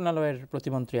অর্থ মন্ত্রণালয়ের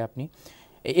প্রতিমন্ত্রী আপনি।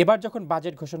 এবার যখন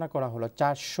বাজেট ঘোষণা করা হলো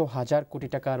 400,000 কোটি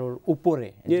টাকার উপরে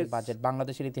বাজেট,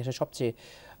 বাংলাদেশের ইতিহাসে সবচেয়ে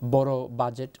বড়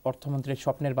বাজেট, অর্থমন্ত্রীর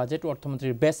স্বপ্নের বাজেট,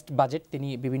 অর্থমন্ত্রীর বেস্ট বাজেট, তিনি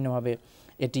বিভিন্নভাবে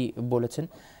এটি বলেছেন।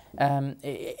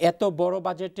 এত বড়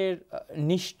বাজেটের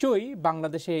নিশ্চয়ই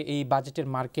বাংলাদেশে এই বাজেটের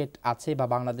মার্কেট আছে বা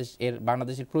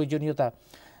বাংলাদেশের প্রয়োজনীয়তা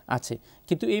আছে,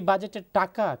 কিন্তু এই বাজেটের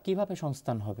টাকা কিভাবে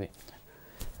সংস্থান হবে?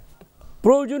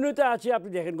 প্রয়োজনীয়তা আছে। আপনি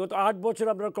দেখেন গত 8 বছর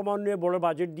আমরা ক্রমান্বয়ে বড়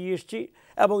বাজেট দিয়ে এসেছি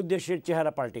এবং দেশের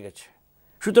চেহারা পাল্টে গেছে।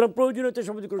 সুতরাং প্রয়োজনীয়তা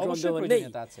সম্বন্ধে কোনো সন্দেহ নেই,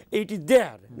 it is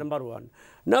there, number 1।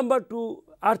 Number 2,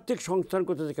 আর্থিক সংস্থান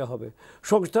কোথা থেকে হবে?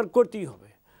 সংস্থান করতেই হবে,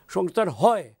 সংস্থান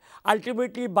হয়।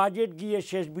 আলটিমেটলি বাজেট গিয়ে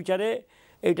শেষ বিচারে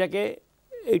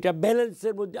এইটা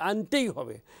ব্যালেন্সের মধ্যে আনতেই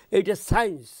হবে। এইটা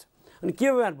সায়েন্স। মানে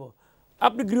কীভাবে আনবো?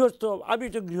 আপনি গৃহস্থ, আমি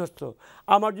তো গৃহস্থ,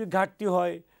 আমার যদি ঘাটতি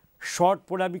হয়, শর্ট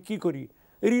পড়ে আমি কী করি?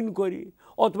 ঋণ করি,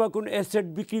 অথবা কোনো অ্যাসেট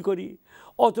বিক্রি করি,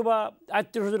 অথবা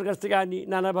আত্মীয়স্বজনের কাছ থেকে আনি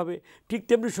নানাভাবে। ঠিক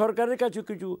তেমনি সরকারের কাছেও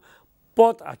কিছু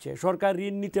পথ আছে, সরকার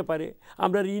ঋণ নিতে পারে,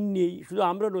 আমরা ঋণ নিই। শুধু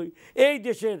আমরা নই, এই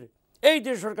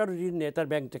দেশের সরকার ঋণ নেয় তার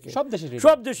ব্যাংক থেকে,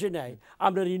 সব দেশে নেয়।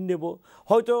 আমরা ঋণ নেব,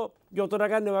 হয়তো যত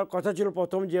টাকা নেওয়ার কথা ছিল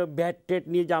প্রথম যে ব্যাট টেট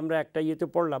নিয়ে যে আমরা একটা ইয়েতে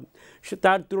পড়লাম,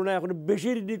 তার তুলনায় এখন বেশি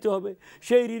ঋণ নিতে হবে।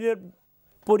 সেই ঋণের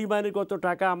পরিমাণের কত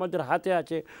টাকা আমাদের হাতে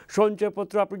আছে,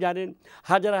 সঞ্চয়পত্র আপনি জানেন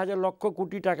হাজার হাজার লক্ষ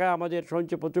কোটি টাকা আমাদের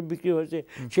সঞ্চয়পত্র বিক্রি হয়েছে,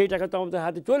 সেই টাকা তো আমাদের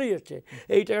হাতে চলে যাচ্ছে।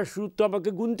 এই টাকার সুদ তো আমাকে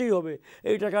গুনতেই হবে,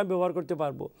 এই টাকা আমি ব্যবহার করতে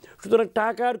পারবো। সুতরাং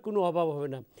টাকার কোনো অভাব হবে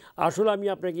না। আসলে আমি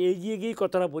আপনাকে এগিয়ে গিয়েই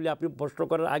কথাটা বলি, আপনি প্রশ্ন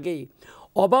করার আগেই,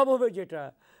 অভাব হবে যেটা,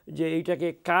 যে এইটাকে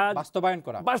কাজ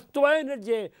বাস্তবায়নের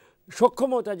যে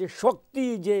সক্ষমতা, যে শক্তি,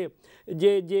 যে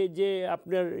যে যে যে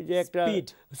আপনার যে একটা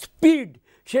স্পিড,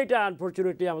 সেটা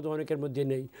আনফর্চুনেটলি আমাদের অনেকের মধ্যে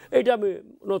নেই। এটা আমি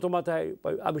নত মাথায়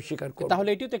আমি স্বীকার করি। তাহলে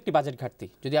এটিও তো একটি বাজেট ঘাটতি,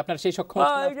 যদি আপনার সেই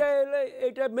সক্ষমতা।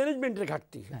 এটা ম্যানেজমেন্টের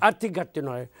ঘাটতি, আর্থিক ঘাটতি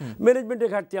নয়,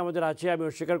 ম্যানেজমেন্টের ঘাটতি আমাদের আছে, আমি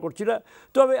অস্বীকার করছি না।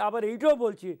 তবে আবার এইটাও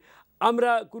বলছি,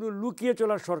 আমরা কোনো লুকিয়ে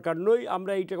চলার সরকার নই,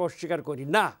 আমরা এইটাকে অস্বীকার করি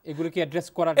না। এগুলোকে অ্যাড্রেস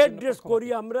করি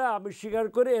আমরা, আমি স্বীকার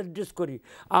করে অ্যাড্রেস করি।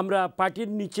 আমরা পার্টির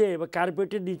নিচে বা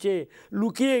কার্পেটের নিচে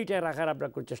লুকিয়ে এইটা রাখার আমরা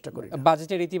চেষ্টা করি।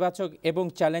 বাজেটের ইতিবাচক এবং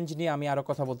চ্যালেঞ্জ নিয়ে আমি আরও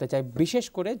কথা বলতে চাই, বিশেষ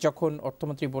করে যখন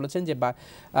অর্থমন্ত্রী বলেছেন যে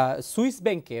সুইস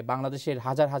ব্যাংকে বাংলাদেশের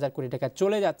হাজার হাজার কোটি টাকা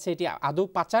চলে যাচ্ছে, এটি আদৌ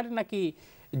পাচার নাকি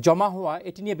জমা হওয়া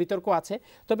এটি নিয়ে বিতর্ক আছে।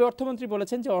 তবে অর্থমন্ত্রী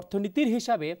বলেছেন যে অর্থনীতির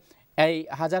হিসাবে এই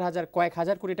কয়েক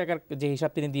হাজার কোটি টাকার যে হিসাব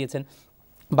তিনি দিয়েছেন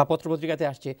বা পত্রপত্রিকাতে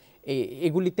আসছে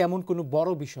এগুলি তেমন কোনো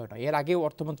বড় বিষয় নয়। এর আগেও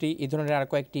অর্থমন্ত্রী এই ধরনের আর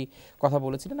কয়েকটি কথা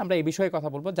বলেছিলেন। আমরা এই বিষয়ে কথা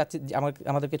বলবো, যাচ্ছি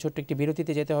আমাদেরকে ছোট্ট একটি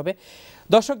বিরতিতে যেতে হবে।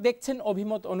 দর্শক দেখছেন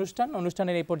অভিমত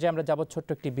অনুষ্ঠানের এই পর্যায়ে আমরা যাব ছোট্ট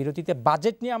একটি বিরতিতে।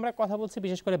 বাজেট নিয়ে আমরা কথা বলছি,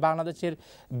 বিশেষ করে বাংলাদেশের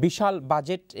বিশাল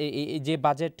বাজেট, যে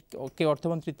বাজেটকে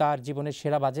অর্থমন্ত্রী তার জীবনের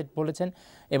সেরা বাজেট বলেছেন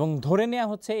এবং ধরে নেওয়া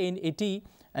হচ্ছে এটি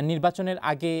নির্বাচনের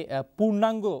আগে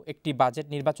পূর্ণাঙ্গ একটি বাজেট,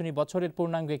 নির্বাচনী বছরের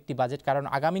পূর্ণাঙ্গ একটি বাজেট। কারণ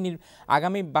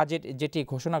আগামী বাজেট যেটি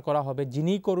ঘোষণা করা হবে,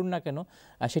 যিনিই করুন না কেন,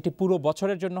 সেটি পুরো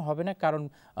বছরের জন্য হবে না। কারণ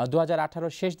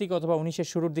 2018 শেষ দিকে অথবা 19-এর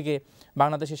শুরুর দিকে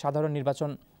বাংলাদেশের সাধারণ নির্বাচন,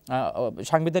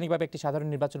 সাংবিধানিকভাবে একটি সাধারণ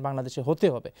নির্বাচন বাংলাদেশে হতে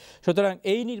হবে। সুতরাং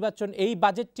এই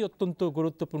বাজেটটি অত্যন্ত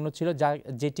গুরুত্বপূর্ণ ছিল,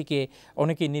 যেটিকে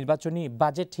অনেকেই নির্বাচনী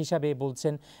বাজেট হিসাবে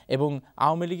বলছেন এবং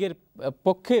আওয়ামী লীগের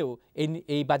পক্ষেও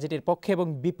এই বাজেটের পক্ষে এবং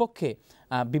বিপক্ষে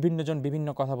বিভিন্নজন বিভিন্ন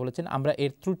কথা বলেছেন। আমরা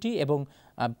এর ত্রুটি এবং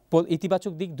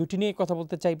ইতিবাচক দিক দুটি নিয়ে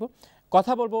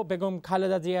কথা বলবো বেগম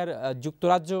খালেদা জিয়ার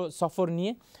যুক্তরাজ্য সফর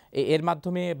নিয়ে। এর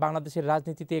মাধ্যমে বাংলাদেশের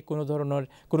রাজনীতিতে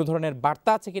কোনো ধরনের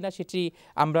বার্তা আছে কিনা সেটি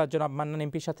আমরা জনাব মান্নান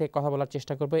এমপির সাথে কথা বলার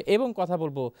চেষ্টা করব এবং কথা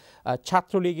বলবো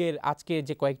ছাত্রলীগের আজকে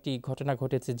যে কয়েকটি ঘটনা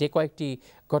ঘটেছে, যে কয়েকটি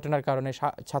ঘটনার কারণে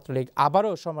ছাত্রলীগ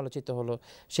আবারও সমালোচিত হলো,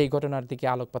 সেই ঘটনার দিকে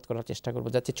আলোকপাত করার চেষ্টা করব।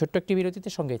 যাচ্ছি ছোট্ট একটি বিরতিতে,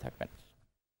 সঙ্গেই থাকবেন।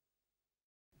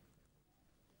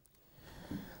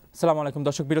 আসসালামু আলাইকুম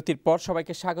দর্শক, বিরতির পর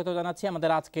সবাইকে স্বাগত জানাচ্ছি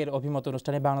আমাদের আজকের অভিমত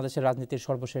অনুষ্ঠানে। বাংলাদেশের রাজনীতির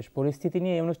সর্বশেষ পরিস্থিতি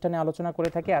নিয়ে এই অনুষ্ঠানে আলোচনা করে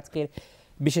থাকে আজকের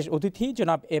বিশেষ অতিথি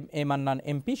জনাব এ মান্নান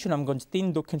এমপি, সুনামগঞ্জ 3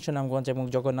 দক্ষিণ সুনামগঞ্জ এবং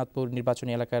জগন্নাথপুর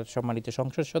নির্বাচনী এলাকার সম্মানিত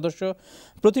সংসদ সদস্য,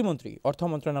 প্রতিমন্ত্রী, অর্থ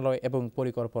মন্ত্রণালয় এবং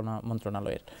পরিকল্পনা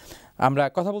মন্ত্রণালয়ের। আমরা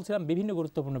কথা বলছিলাম বিভিন্ন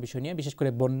গুরুত্বপূর্ণ বিষয় নিয়ে, বিশেষ করে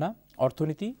বন্যা,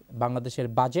 অর্থনীতি, বাংলাদেশের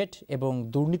বাজেট এবং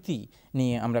দুর্নীতি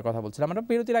নিয়ে আমরা কথা বলছিলাম। আমরা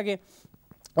বিরতির আগে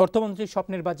অর্থমন্ত্রীর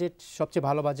স্বপ্নের বাজেট, সবচেয়ে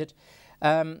ভালো বাজেট,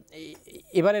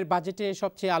 এবারের বাজেটে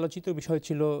সবচেয়ে আলোচিত বিষয়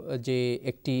ছিল যে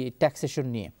একটি ট্যাক্সেশন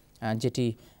নিয়ে, যেটি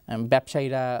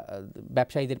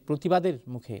ব্যবসায়ীদের প্রতিবাদের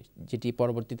মুখে যেটি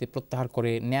পরবর্তীতে প্রত্যাহার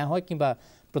করে নেওয়া হয় কিংবা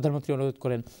প্রধানমন্ত্রী অনুরোধ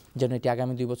করেন যেন এটি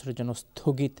আগামী 2 বছরের জন্য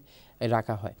স্থগিত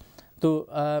রাখা হয়। তো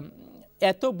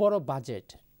এত বড় বাজেট,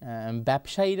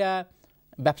 ব্যবসায়ীরা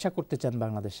ব্যবসা করতে চান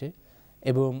বাংলাদেশে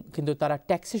এবং কিন্তু তারা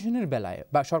ট্যাক্সেশনের বেলায়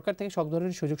বা সরকার থেকে সব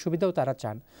ধরনের সুযোগ সুবিধাও তারা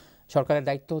চান। সরকারের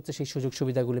দায়িত্ব হচ্ছে সেই সুযোগ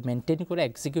সুবিধাগুলো মেনটেন করে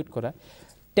এক্সিকিউট করা।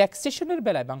 ট্যাক্সেশনের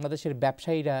বেলায় বাংলাদেশের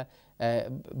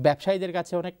ব্যবসায়ীদের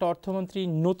কাছে অনেকটা অর্থমন্ত্রী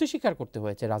নতি স্বীকার করতে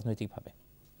হয়েছে রাজনৈতিকভাবে।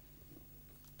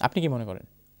 আপনি কি মনে করেন?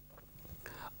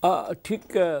 ঠিক,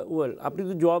 আপনি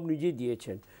তো জবাব নিজেই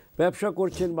দিয়েছেন। ব্যবসা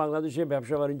করছেন, বাংলাদেশে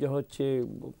ব্যবসা বাণিজ্য হচ্ছে,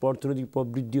 অর্থনৈতিক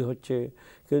প্রবৃদ্ধি হচ্ছে,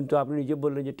 কিন্তু আপনি নিজে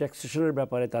বললেন যে ট্যাক্সেশনের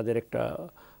ব্যাপারে তাদের একটা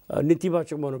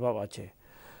নেতিবাচক মনোভাব আছে।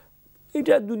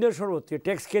 এটা দুনিয়ার সর্বত্র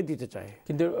ট্যাক্স কে দিতে চায়,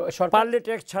 কিন্তু পারলে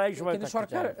ট্যাক্স ছাড়াই সবাই। কিন্তু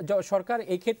সরকার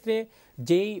এই ক্ষেত্রে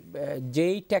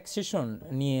যেই ট্যাক্সেশন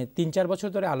নিয়ে 3-4 বছর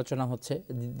ধরে আলোচনা হচ্ছে,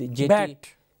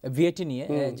 ভিএটি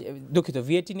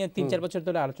নিয়ে 3-4 বছর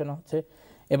ধরে আলোচনা হচ্ছে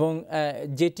এবং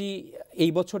যেটি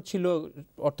এই বছর ছিল,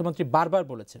 অর্থমন্ত্রী বারবার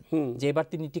বলেছেন যে এবার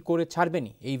তিনি এটি করে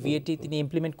ছাড়বেনই, এই ভিএটি তিনি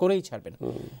ইমপ্লিমেন্ট করেই ছাড়বেন।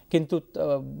 কিন্তু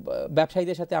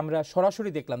ব্যবসায়ীদের সাথে আমরা সরাসরি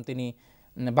দেখলাম তিনি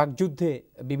বাকযুদ্ধে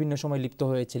বিভিন্ন সময় লিপ্ত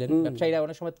হয়েছিলেন। ব্যবসায়ীরা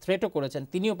অনেক সময় থ্রেটও করেছেন,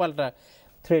 তিনিও পাল্টা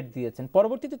থ্রেট দিয়েছেন।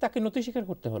 পরবর্তীতে তাকে নতি স্বীকার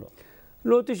করতে হলো।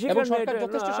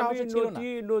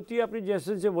 নতি আপনি যে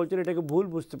এসেন্সে বলছেন এটাকে ভুল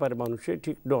বুঝতে পারে মানুষের,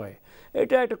 ঠিক নয়।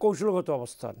 এটা একটা কৌশলগত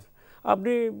অবস্থান।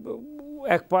 আপনি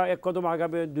এক কদম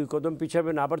আগাবেন, 2 কদম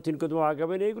পিছাবেন, আবার 3 কদম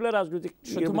আগাবেন, এইগুলো রাজনৈতিক।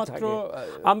 শুধুমাত্র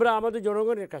আমরা আমাদের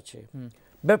জনগণের কাছে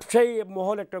ব্যবসায়ী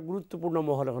মহল একটা গুরুত্বপূর্ণ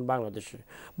মহল এখন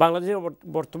বাংলাদেশের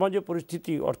বর্তমান যে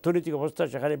পরিস্থিতি, অর্থনৈতিক অবস্থা,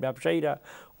 সেখানে ব্যবসায়ীরা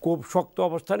খুব শক্ত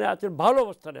অবস্থানে আছেন, ভালো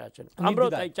অবস্থানে আছেন, আমরাও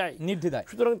তাই চাই নির্দ্বিধায়।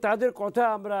 সুতরাং তাদের কথা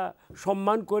আমরা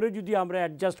সম্মান করে যদি আমরা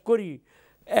অ্যাডজাস্ট করি,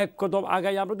 1 কদম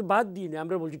আগাই, আমরা তো বাদ দিই না,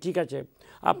 আমরা বলছি ঠিক আছে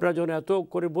আপনারা যখন এত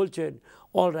করে বলছেন,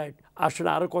 অলরাইট, আসলে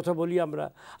আরও কথা বলি আমরা,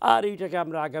 আর এইটাকে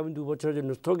আমরা আগামী 2 বছরের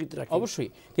জন্য স্থগিত রাখি। অবশ্যই,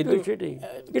 কিন্তু সেটাই,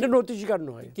 এটা নতি স্বীকার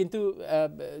নয়। কিন্তু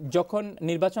যখন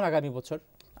নির্বাচন আগামী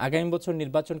বছর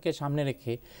নির্বাচনকে সামনে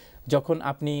রেখে যখন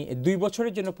আপনি 2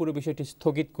 বছরের জন্য পুরো বিষয়টি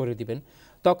স্থগিত করে দিবেন,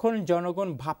 তখন জনগণ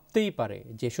ভাবতেই পারে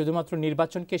যে শুধুমাত্র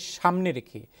নির্বাচনকে সামনে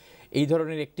রেখে এই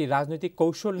ধরনের একটি রাজনৈতিক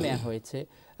কৌশল নেওয়া হয়েছে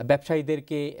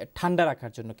ব্যবসায়ীদেরকে ঠান্ডা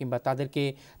রাখার জন্য, কিংবা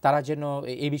তারা যেন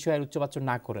এই বিষয়ে উচ্চবাচ্য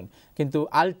না করেন। কিন্তু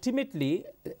আলটিমেটলি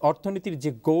অর্থনীতির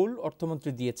যে গোল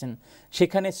অর্থমন্ত্রী দিয়েছেন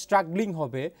সেখানে স্ট্রাগলিং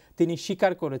হবে, তিনি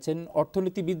স্বীকার করেছেন।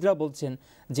 অর্থনীতিবিদরা বলছেন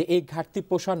যে এই ঘাটতি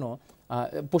পোষানো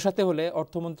পোষাতে হলে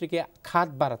অর্থমন্ত্রীকে খাত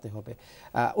বাড়াতে হবে,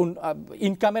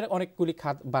 ইনকামের অনেকগুলি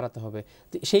খাত বাড়াতে হবে।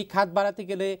 সেই খাত বাড়াতে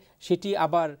গেলে সেটি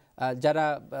আবার যারা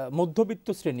মধ্যবিত্ত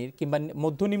শ্রেণীর কিংবা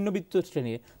মধ্যনিম্নবিত্ত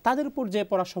শ্রেণীর তাদের উপর যে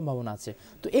পড়ার সম্ভাবনা আছে।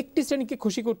 তো একটি শ্রেণীকে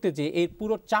খুশি করতে যে এই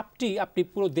পুরো চাপটি আপনি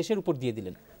পুরো দেশের উপর দিয়ে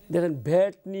দিলেন। দেখেন,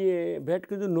 ভ্যাট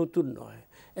কিন্তু নতুন নয়,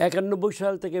 91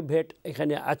 সাল থেকে ভ্যাট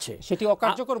এখানে আছে। সেটি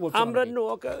অকার্যকর বলছেন আমরা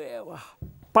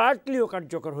পার্টলি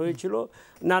অকার্যকর হয়েছিল,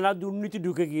 নানা দুর্নীতি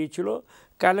ঢুকে গিয়েছিল,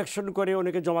 কালেকশন করে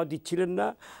অনেকে জমা দিচ্ছিলেন না।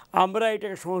 আমরা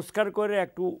এটাকে সংস্কার করে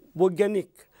একটু বৈজ্ঞানিক,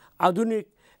 আধুনিক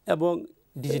এবং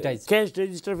ডিজিটাইজ ক্যাশ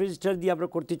রেজিস্টার দিয়ে আমরা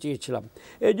করতে চেয়েছিলাম।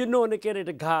 এই জন্য অনেকের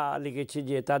এটা ঘা লেগেছে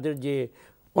যে তাদের যে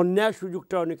অন্যায়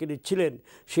সুযোগটা অনেকে নিচ্ছিলেন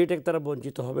সেটাকে তারা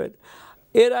বঞ্চিত হবেন।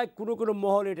 এরা কোনো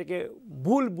মহল এটাকে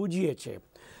ভুল বুঝিয়েছে।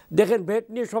 দেখেন, ভ্যাট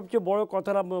নিয়ে সবচেয়ে বড়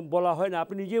কথাটা বলা হয় না।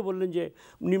 আপনি নিজেই বললেন যে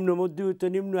নিম্ন মধ্যবিত্ত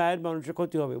নিম্ন আয়ের মানুষের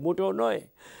ক্ষতি হবে, মোটেও নয়।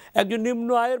 একজন নিম্ন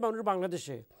আয়ের মানুষ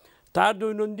বাংলাদেশে তার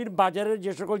দৈনন্দিন বাজারের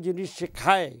যে সকল জিনিস সে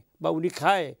খায় বা উনি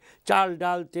খায়, চাল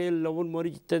ডাল তেল লবণ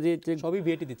মরিচ ইত্যাদি সবই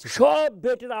ভ্যাটই দিচ্ছে, সব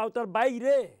ভ্যাটের আওতার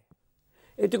বাইরে,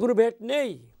 এতে কোনো ভ্যাট নেই।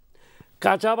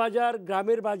 কাঁচা বাজার,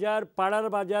 গ্রামের বাজার, পাড়ার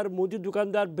বাজার, মুদির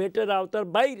দোকানদার ভ্যাটের আওতার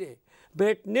বাইরে,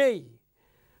 ভ্যাট নেই।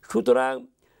 সুতরাং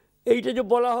এইটা যে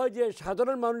বলা হয় যে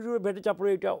সাধারণ মানুষের ভ্যাটে চাপড়ে,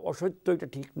 এটা অসত্য, এটা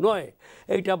ঠিক নয়।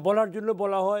 এইটা বলার জন্য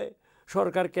বলা হয়,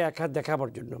 সরকারকে এক হাত দেখাবার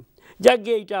জন্য। যাকে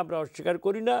এইটা আমরা অস্বীকার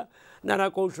করি না, নানা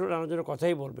কৌশল নানা জনের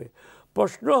কথাই বলবে।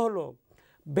 প্রশ্ন হলো,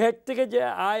 ভ্যাট থেকে যে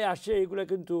আয় আসে এগুলো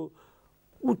কিন্তু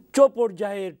উচ্চ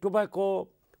পর্যায়ের টোবাকো,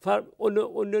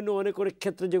 অন্যান্য অনেক অনেক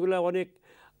ক্ষেত্রে যেগুলো অনেক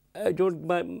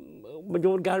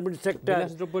যেমন গার্মেন্টস সেক্টর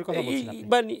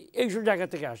মানে এইসব জায়গা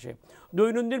থেকে আসে।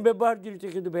 দৈনন্দিন ব্যবহার জিনিসে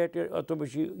কিন্তু ভ্যাটের অত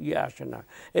বেশি আসে না,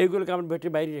 এইগুলোকে আমরা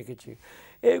ভ্যাটের বাইরে রেখেছি।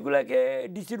 এইগুলোকে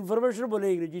ডিসইনফরমেশন বলে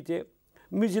ইংরেজিতে,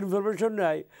 মিস ইনফরমেশন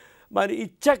নয়, মানে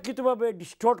ইচ্ছাকৃতভাবে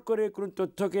ডিস্টর্ট করে কোনো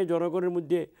তথ্যকে জনগণের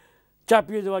মধ্যে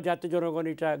চাপিয়ে দেওয়া যাতে জনগণ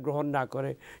এটা গ্রহণ না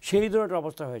করে, সেই ধরনের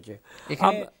অবস্থা হয়েছে।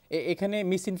 এখানে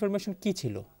মিস ইনফরমেশন কি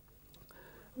ছিল?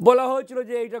 বলা হয়েছিল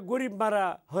যে এইটা গরিব মারা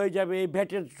হয়ে যাবে, এই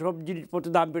ভ্যাটের সব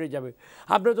জিনিসপত্রের দাম বেড়ে যাবে।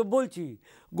 আমরা তো বলছি,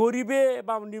 গরিবে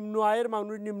বা নিম্ন আয়ের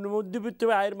মানুষ, নিম্ন মধ্যবিত্ত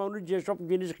আয়ের মানুষ যেসব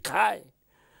জিনিস খায়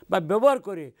বা ব্যবহার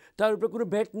করে তার উপরে কোনো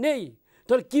ভ্যাট নেই,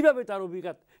 তাহলে কীভাবে তার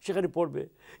অভিজ্ঞতা সেখানে পড়বে?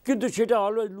 কিন্তু সেটা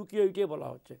অলওয়েজ লুকিয়ে ওইটাই বলা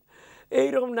হচ্ছে।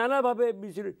 এইরকম নানাভাবে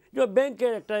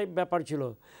ব্যাংকের একটা ব্যাপার ছিল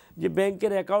যে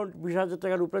ব্যাংকের অ্যাকাউন্ট 20,000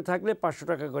 টাকার উপরে থাকলে 500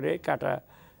 টাকা করে কাটা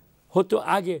হতো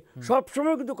আগে,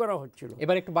 সবসময় কিন্তু করা হচ্ছিল।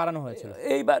 এবার একটু বাড়ানো হয়েছিল।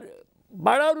 এইবার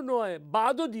বাড়ানো নয়,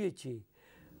 বাদও দিয়েছি।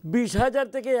 20,000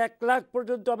 থেকে 1 লাখ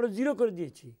পর্যন্ত আমরা জিরো করে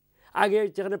দিয়েছি। আগে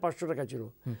যেখানে 500 টাকা ছিল,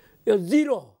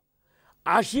 জিরো।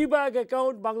 80%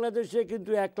 অ্যাকাউন্ট বাংলাদেশে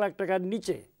কিন্তু 1 লাখ টাকার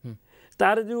নিচে,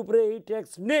 তার উপরে এই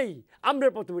ট্যাক্স নেই। আমরা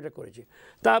প্রথমে এটা করেছি।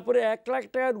 তারপরে 1 লাখ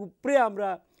টাকার উপরে আমরা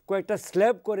কয়েকটা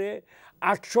স্ল্যাব করে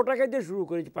 800 টাকা দিয়ে শুরু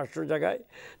করেছি 500 জায়গায়,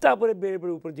 তারপরে বেড়ে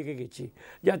বেড়ে উপরের দিকে গেছি,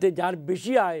 যাতে যার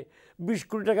বেশি আয়, 20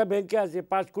 কোটি টাকা ব্যাংকে আছে,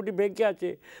 5 কোটি ব্যাংকে আছে,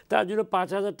 তার জন্য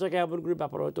 5,000 টাকা এমন করে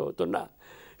ব্যাপার হতো না।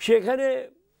 সেখানে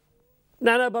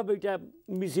নানাভাবে এটা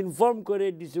মিসইনফর্ম করে,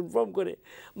 ডিসইনফর্ম করে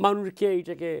মানুষকে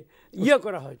এইটাকে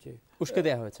করা হয়েছে, উস্কে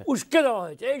দেওয়া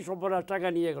হয়েছে। এই সম্পূর্ণ টাকা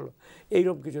নিয়ে গেল,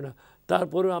 এইরকম কিছু না।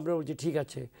 তারপরেও আমরা বলছি ঠিক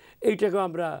আছে, এইটাকেও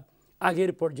আমরা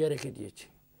আগের পর্যায়ে রেখে দিয়েছি,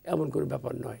 এমন কোনো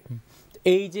ব্যাপার নয়।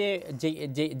 এই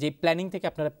যে প্ল্যানিং থেকে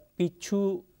আপনারা পিছু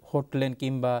হটলেন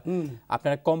কিংবা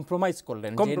আপনারা কম্প্রোমাইজ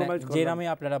করলেন, যে নামে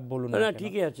আপনারা বলুন না,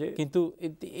 ঠিকই আছে, কিন্তু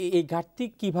এই ঘাটতি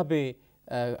কিভাবে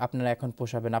আপনারা এখন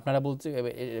পোষাবেন? আপনারা বলছে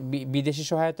বিদেশি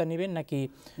সহায়তা নেবেন নাকি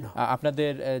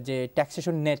আপনাদের যে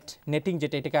ট্যাক্সেশন নেটিং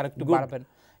যেটা, এটাকে আরেকটু বাড়াবেন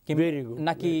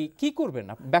নাকি কি করবেন?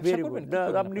 ব্যবসা করবেন?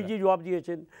 আপনি যে জবাব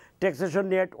দিয়েছেন, ট্যাক্সেশন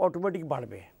নেট অটোমেটিক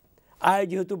বাড়বে। আয়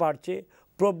যেহেতু বাড়ছে,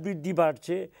 প্রবৃদ্ধি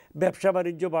বাড়ছে, ব্যবসা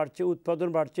বাণিজ্য বাড়ছে, উৎপাদন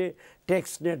বাড়ছে,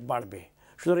 ট্যাক্স নেট বাড়বে।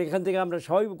 সুতরাং এখান থেকে আমরা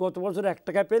সবাই গত বছর 1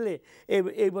 টাকা পেলে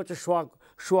এই বছর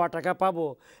 100 টাকা পাবো,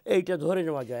 এইটা ধরে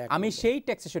নেওয়া যায়। আমি সেই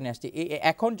ট্যাক্সেশনে আসছি।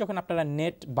 এখন যখন আপনারা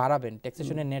নেট বাড়াবেন,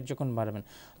 ট্যাক্সেশনের নেট যখন বাড়াবেন,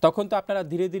 তখন তো আপনারা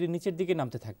ধীরে ধীরে নিচের দিকে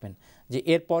নামতে থাকবেন যে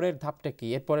এর পরের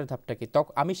ধাপটা কি।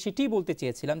 তখন আমি সেটাই বলতে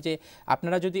চেয়েছিলাম যে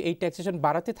আপনারা যদি এই ট্যাক্সেশন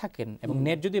বাড়াতে থাকেন এবং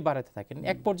নেট যদি বাড়াতে থাকেন,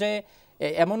 এক পর্যায়ে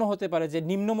এমনও হতে পারে যে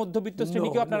নিম্ন মধ্যবিত্ত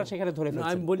শ্রেণীকেও আপনারা সেখানে ধরে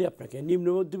ফেলছেন। আমি বলি আপনাকে, নিম্ন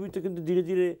মধ্যবিত্ত কিন্তু ধীরে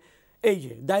ধীরে এই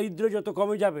যে দারিদ্র্য যত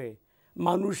কমে যাবে,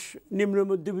 মানুষ নিম্ন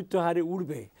মধ্যবিত্ত হারে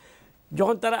উঠবে।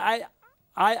 যখন তারা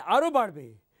আয় আরও বাড়বে,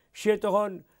 সে তখন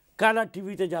কালার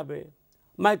টিভিতে যাবে,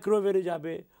 মাইক্রোওয়েভে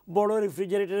যাবে, বড়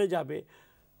রেফ্রিজারেটরে যাবে,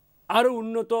 আরও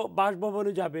উন্নত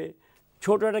বাসভবনে যাবে,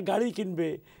 ছোটো একটা গাড়ি কিনবে।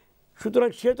 সুতরাং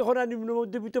সে তখন আর নিম্ন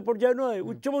মধ্যবিত্ত পর্যায়ে নয়,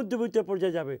 উচ্চ মধ্যবিত্ত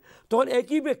পর্যায়ে যাবে। তখন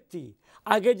একই ব্যক্তি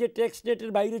আগে যে ট্যাক্স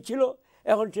নেটের বাইরে ছিল,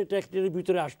 এখন সে ট্যাক্স নেটের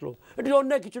ভিতরে আসলো। এটা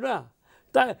অন্যায় কিছু না।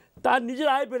 তার নিজের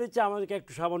আয় বেড়েছে, আমাদেরকে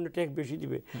একটু সামান্য ট্যাক্স বেশি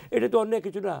দিবে, এটা তো অন্য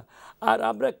কিছু না। আর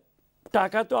আমরা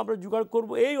টাকা তো আমরা জোগাড়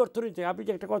করবো এই অর্থনীতি থেকে। আপনি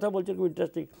যে একটা কথা বলছেন খুব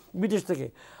ইন্টারেস্টিং, বিদেশ থেকে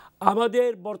আমাদের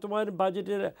বর্তমান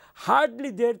বাজেটের হার্ডলি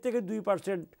 1.5 থেকে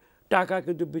 2% টাকা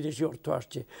কিন্তু বিদেশি অর্থ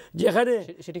আসছে, যেখানে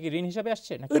সেটা কি ঋণ হিসাবে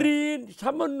আসছে? ঋণ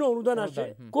সামান্য অনুদান আসে,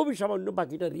 খুবই সামান্য,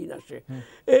 বাকিটা ঋণ আসে।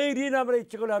 এই ঋণ আমরা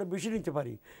ইচ্ছে করলে আরো বেশি নিতে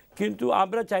পারি, কিন্তু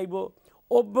আমরা চাইবো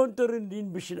অভ্যন্তরীণ ঋণ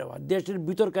বেশি নেওয়া, দেশের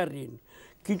ভিতরকার ঋণ।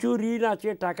 কিছু ঋণ আছে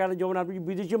টাকার, যেমন আপনি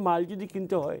বিদেশি মাল যদি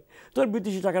কিনতে হয় তখন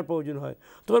বিদেশি টাকার প্রয়োজন হয়,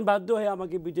 তখন বাধ্য হয়ে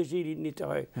আমাকে বিদেশি ঋণ নিতে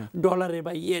হয় ডলারে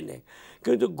বা ইয়েনে।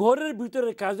 কিন্তু ঘরের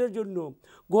ভিতরে কাজের জন্য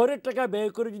ঘরের টাকা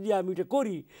ব্যয় করে যদি আমি এটা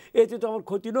করি, এতে তো আমার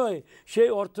ক্ষতি নয়। সেই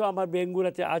অর্থ আমার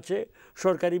ব্যাঙ্কগুলোতে আছে,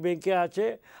 সরকারি ব্যাংকে আছে,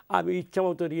 আমি ইচ্ছা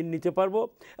মতো ঋণ নিতে পারবো,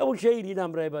 এবং সেই ঋণ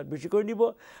আমরা এবার বেশি করে নিব।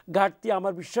 ঘাটতি,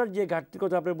 আমার বিশ্বাস যে ঘাটতির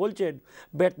কথা আপনি বলছেন,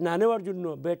 ব্যাট না নেওয়ার জন্য,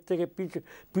 ব্যাট থেকে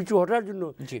পিছু হটার জন্য,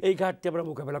 এই ঘাটতি আমরা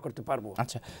মোকাবেলা করতে পারবো।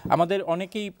 আচ্ছা, আমাদের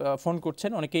অনেকেই ফোন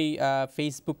করছেন, অনেকেই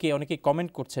ফেসবুকে অনেকেই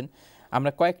কমেন্ট করছেন।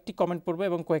 আমরা কয়েকটি কমেন্ট পড়বো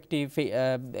এবং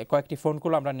কয়েকটি ফোন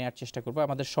কল আমরা নেওয়ার চেষ্টা করবো।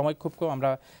 আমাদের সময় খুব কম, আমরা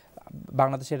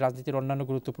বাংলাদেশের রাজনীতির অন্যান্য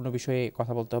গুরুত্বপূর্ণ বিষয়ে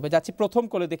কথা বলতে হবে। যাচ্ছি প্রথম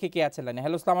কলে, দেখে কে আছে লাইনে।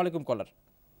 হ্যালো, আসসালামু আলাইকুম কলার।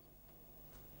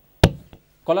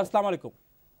 আসসালামু আলাইকুম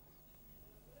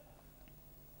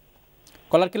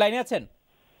কলার, কি লাইনে আছেন?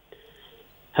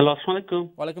 হ্যালো, আসসালামু আলাইকুম।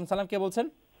 ওয়ালাইকুম সালাম, কে বলছেন?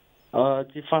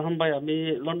 জি ফারহান ভাই, আমি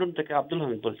লন্ডন থেকে আব্দুল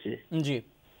হামিদ বলছি। জি,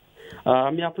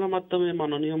 আমি আপনার মাধ্যমে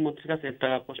মাননীয় মন্ত্রীর কাছে একটা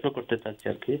প্রশ্ন করতে চাচ্ছি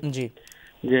আর কি। জি,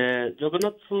 যে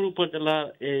জগন্নাথপুর উপজেলা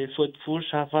এই সৈয়দপুর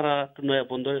শাহপাড়া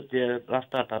নয়াবন্দর যে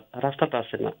রাস্তাটা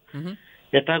আছে না,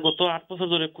 এটা গত 8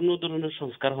 বছর ধরে কোনো ধরনের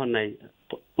সংস্কার হয় নাই।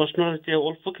 প্রশ্ন হচ্ছে,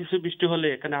 অল্প কিছু বৃষ্টি হলে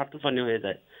এখানে হাঁটু পানি হয়ে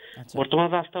যায়। বর্তমান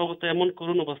রাস্তা অবস্থা এমন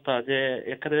করুণ অবস্থা যে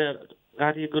এখানে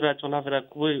গাড়ি ঘোড়া চলাফেরা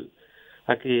খুবই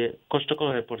আর কি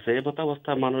কষ্টকর হয়ে পড়ছে। এই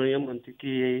অবস্থা মাননীয় মন্ত্রী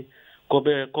কি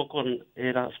কখন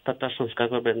এই রাস্তাটা সংস্কার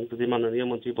করবেন? যদি মাননীয়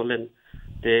মন্ত্রী বলেন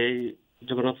যে এই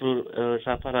জগন্নাথপুর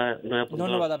শাহপাড়া নয়াবন্দর।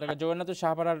 ধন্যবাদ আপনাকে। জগন্নাথপুর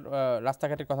শাহপাড়ার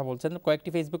রাস্তাঘাটের কথা বলছেন। কয়েকটি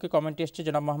ফেসবুকে কমেন্ট এসেছে।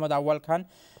 জনাব মোহাম্মদ আউয়াল খান,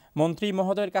 মন্ত্রী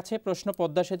মহোদয়ের কাছে প্রশ্ন,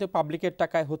 পদ্মা সেতু পাবলিকের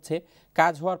টাকায় হচ্ছে,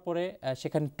 কাজ হওয়ার পরে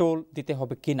সেখানে টোল দিতে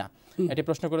হবে কিনা, এটি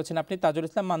প্রশ্ন করেছেন আপনি। তাজুল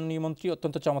ইসলাম, মাননীয় মন্ত্রী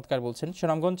অত্যন্ত চমৎকার বলছেন।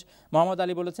 সুনামগঞ্জ মোহাম্মদ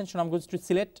আলী বলেছেন, সুনামগঞ্জ টু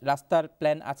সিলেট রাস্তার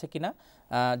প্ল্যান আছে কিনা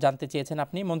জানতে চেয়েছেন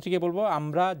আপনি। মন্ত্রীকে বলবো,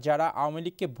 আমরা যারা আওয়ামী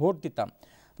লীগকে ভোট দিতাম,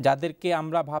 যাদেরকে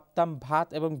আমরা ভাবতাম ভাত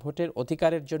এবং ভোটের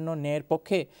অধিকারের জন্য ন্যায়ের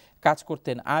পক্ষে কাজ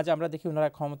করতেন, আজ আমরা দেখি ওনারা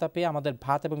ক্ষমতা পেয়ে আমাদের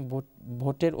ভাত এবং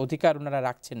ভোটের অধিকার ওনারা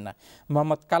রাখছেন না।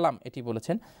 মোহাম্মদ কালাম এটি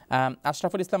বলেছেন।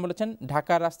 আশরাফুল ইসলাম বলেছেন,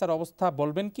 ঢাকার রাস্তার অবস্থা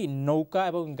বলবেন কি, নৌকা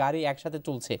এবং গাড়ি একসাথে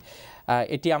চলছে।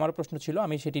 এটি আমার প্রশ্ন ছিল,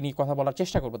 আমি সেটি নিয়ে কথা বলার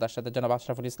চেষ্টা করবো তার সাথে। জনাব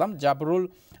আশরাফুল ইসলাম। জাবরুল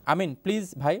আমিন, প্লিজ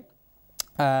ভাই,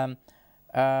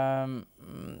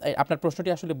 আপনার প্রশ্নটি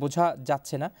আসলে বোঝা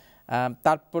যাচ্ছে না।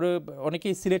 তারপরে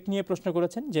অনেকেই সিলেট নিয়ে প্রশ্ন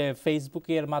করেছেন যে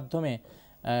ফেসবুকের মাধ্যমে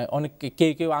অনেক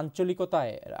কেউ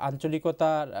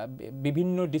আঞ্চলিকতার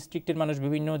বিভিন্ন ডিস্ট্রিক্টের মানুষ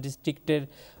বিভিন্ন ডিস্ট্রিক্টের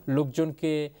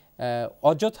লোকজনকে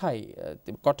অযথাই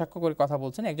কটাক্ষ করে কথা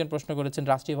বলছেন। একজন প্রশ্ন করেছেন,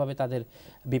 রাষ্ট্রীয়ভাবে তাদের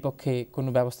বিপক্ষে কোনো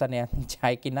ব্যবস্থা নেওয়া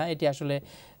যায় কি না। এটি আসলে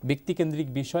ব্যক্তিকেন্দ্রিক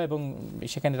বিষয় এবং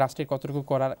সেখানে রাষ্ট্রের কতটুকু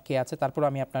করার কে আছে, তারপর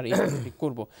আমি আপনার এই প্রশ্নটি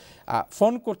করব।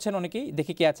 ফোন করছেন অনেকেই,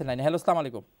 দেখি কে আছেন লাইনে। হ্যালো, আসসালামু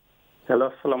আলাইকুম। হ্যালো,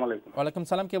 আসসালামু আলাইকুম। ওয়ালাইকুম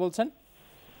সালাম, কে বলছেন?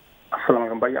 আসসালামু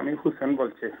আলাইকুম ভাই, আমি হুসেন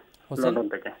বলছি লন্ডন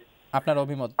থেকে। আপনার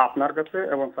অভিমত? আপনার কাছে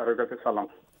এবং স্যারের কাছে সালাম।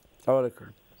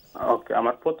 ওকে,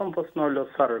 আমার প্রথম প্রশ্ন হলো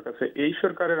স্যারের কাছে, এই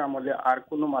সরকারের আমলে আর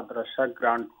কোনো মাদ্রাসা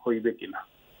গ্রান্ট হইবে কিনা?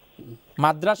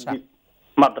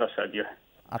 মাদ্রাসা দিয়ে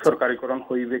সরকারিকরণ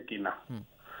হইবে কিনা?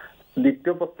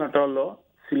 দ্বিতীয় প্রশ্নটা হলো,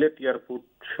 সিলেট এয়ারপোর্ট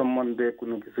সম্বন্ধে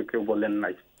কোনো কিছু কেউ বলেন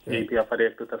নাই, এই ব্যাপারে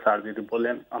একটু স্যার যদি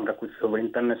বলেন, আমরা খুশি হব।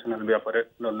 ইন্টারন্যাশনাল ব্যাপারে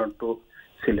লন্ডন টু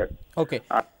সিলেট। ওকে,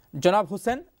 জনাব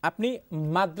হোসেন, আপনি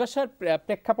মাদ্রাসার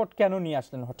প্রেক্ষাপট কেন নিয়ে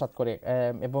আসলেন হঠাৎ করে,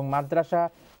 এবং মাদ্রাসা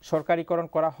সরকারিকরণ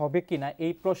করা হবে কিনা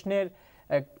এই প্রশ্নের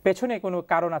পেছনে কোনো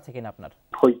কারণ আছে কিনা আপনার?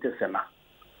 হইতেছে না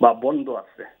বা বন্ধ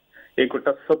আছে, এই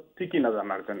কথা সত্যি কিনা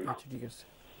জানার জন্য। ঠিক আছে,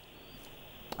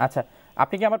 আচ্ছা,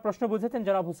 আপনি কি আমার প্রশ্ন বুঝেছেন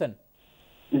জনাব হোসেন?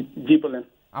 জি বলেন।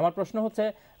 আমার প্রশ্ন হচ্ছে,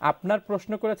 আপনার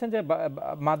প্রশ্ন করেছেন যে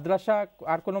মাদ্রাসা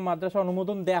আর কোনো মাদ্রাসা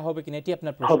অনুমোদন দেয়া হবে কিনা, এটি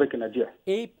আপনার প্রশ্ন। হবে কিনা, জি।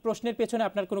 এই প্রশ্নের পেছনে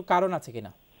আপনার কোনো কারণ আছে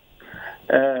কিনা?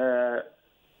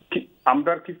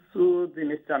 আমরা কিছু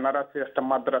জিনিস জানার আছে, একটা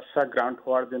মাদ্রাসা গ্রান্ট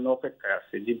হওয়ার জন্য অপেক্ষায়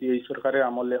আছে, যদি এই সরকারের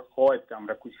আমলে হয়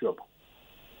আমরা খুশি হব।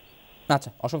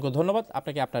 আচ্ছা, অসংখ্য ধন্যবাদ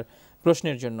আপনাকে আপনার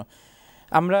প্রশ্নের জন্য।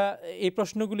 আমরা এই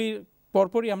প্রশ্নগুলির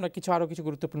পরপরই আমরা আরও কিছু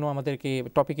গুরুত্বপূর্ণ আমাদেরকে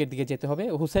টপিকের দিকে যেতে হবে।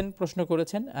 হোসেন প্রশ্ন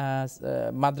করেছেন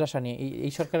মাদ্রাসা নিয়ে,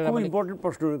 এই সরকারের আমলে ইম্পর্টেন্ট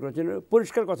প্রশ্ন করেছেন,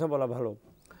 পরিষ্কার কথা বলা ভালো।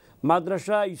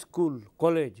 মাদ্রাসা, স্কুল,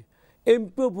 কলেজ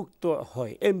এমপিওভুক্ত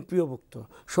হয়, এমপিওভুক্ত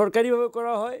সরকারিভাবে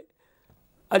করা হয়।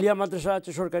 আলিয়া মাদ্রাসা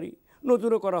আছে সরকারি,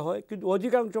 নতুনও করা হয়, কিন্তু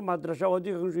অধিকাংশ মাদ্রাসা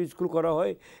অধিকাংশ স্কুল করা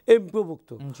হয় এমপিওভুক্ত।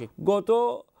 গত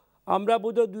আমরা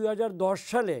বোধহয় 2010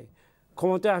 সালে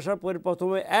ক্ষমতায় আসার পরে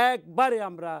প্রথমে একবারে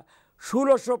আমরা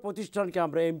 1600 প্রতিষ্ঠানকে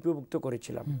আমরা এমপিওভুক্ত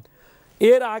করেছিলাম।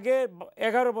 এর আগে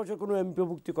 11 বছর কোনো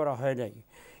এমপিওভুক্তি করা হয় নাই।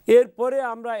 এরপরে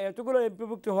আমরা এতগুলো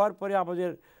এমপিওভুক্তি হওয়ার পরে আমাদের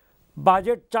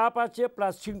বাজেট চাপ আছে,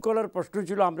 প্লাস শৃঙ্খলার প্রশ্ন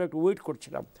ছিল, আমরা একটু ওয়েট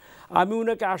করছিলাম। আমি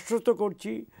ওনাকে আশ্বস্ত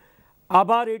করছি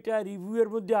আবার এটা রিভিউয়ের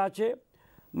মধ্যে আছে।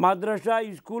 মাদ্রাসা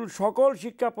স্কুল সকল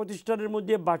শিক্ষা প্রতিষ্ঠানের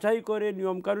মধ্যে বাছাই করে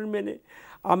নিয়মকানুন মেনে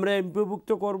আমরা এমপিওভুক্ত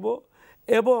করব।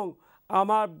 এবং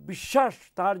আমার বিশ্বাস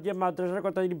তার যে মাদ্রাসার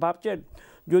কথা তিনি ভাবছেন,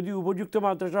 যদি উপযুক্ত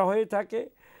মাদ্রাসা হয়ে থাকে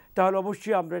তাহলে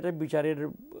অবশ্যই আমরা এটা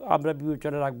আমরা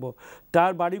বিবেচনা রাখবো।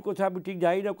 তার বাড়ি কোথায় আমি ঠিক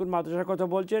জানি না, কোন মাদ্রাসার কথা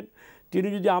বলছেন। তিনি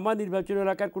যদি আমার নির্বাচনী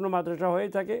এলাকার কোনো মাদ্রাসা হয়ে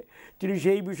থাকে তিনি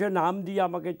সেই বিষয়ে নাম দিয়ে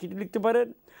আমাকে চিঠি লিখতে পারেন,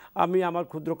 আমি আমার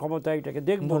ক্ষুদ্র ক্ষমতায় এটাকে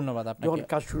দেখব। ধন্যবাদ আপনাকে, যখন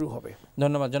কাজ শুরু হবে।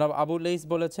 ধন্যবাদ। জনাব আবু লেইস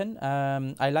বলেছেন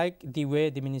I like the way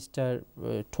the minister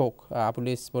ঠোক। Abu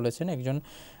Lay's বলেছেন একজন।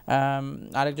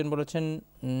 আরেকজন বলেছেন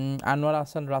Anwar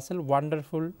Hasan Rasel,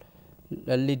 wonderful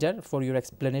leader for your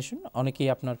explanation. অনেকেই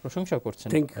আপনার প্রশংসা করছেন।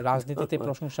 রাজনীতিতে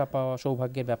প্রশংসা পাওয়া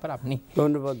সৌভাগ্যের ব্যাপার, আপনি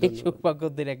এই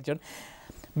সৌভাগ্যদের একজন।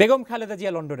 বেগম খালেদা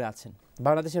জিয়া লন্ডনে আছেন,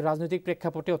 বাংলাদেশের রাজনৈতিক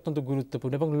প্রেক্ষাপটে অত্যন্ত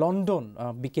গুরুত্বপূর্ণ, এবং London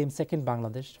became second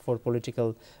Bangladesh for political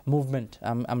movement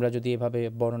আমরা যদি এভাবে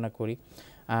বর্ণনা করি।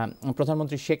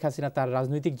 প্রধানমন্ত্রী শেখ হাসিনা তার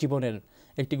রাজনৈতিক জীবনের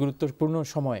একটি গুরুত্বপূর্ণ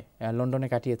সময় লন্ডনে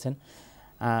কাটিয়েছেন।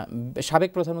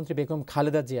 সাবেক প্রধানমন্ত্রী বেগম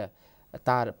খালেদা জিয়া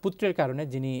তার পুত্রের কারণে,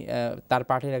 যিনি তার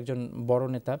পার্টির একজন বড়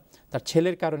নেতা, তার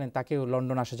ছেলের কারণে তাকেও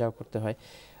লন্ডন আসা যাওয়া করতে হয়।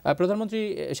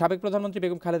 সাবেক প্রধানমন্ত্রী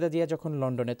বেগম খালেদা জিয়া যখন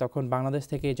লন্ডনে, তখন বাংলাদেশ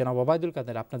থেকে জনাব ওবায়দুল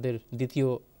কাদের, আপনাদের দ্বিতীয়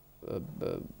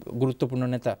গুরুত্বপূর্ণ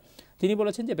নেতা, তিনি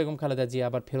বলেছেন যে বেগম খালেদা জিয়া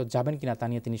আবার ফেরত যাবেন কিনা তা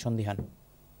নিয়ে তিনি সন্দিহান।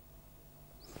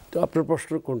 তো আপনার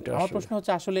প্রশ্ন কোনটা? আমার প্রশ্ন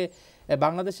হচ্ছে আসলে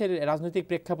বাংলাদেশের রাজনৈতিক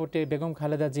প্রেক্ষাপটে বেগম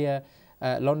খালেদা জিয়া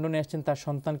লন্ডনে আসছেন তার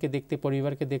সন্তানকে দেখতে,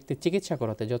 পরিবারকে দেখতে, চিকিৎসা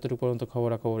করাতে, যতটুকু পর্যন্ত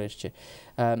খবরাখবর এসছে।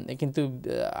 কিন্তু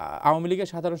আওয়ামী লীগের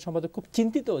সাধারণ সম্পাদক খুব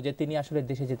চিন্তিত যে তিনি আসলে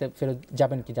দেশে ফেরত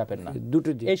যাবেন কি যাবেন না।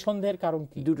 দুটো দিক, এই সন্দেহের কারণ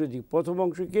কি? দুটো দিক। প্রথম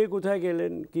অংশ, কে কোথায়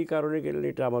গেলেন, কি কারণে গেলেন,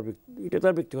 এটা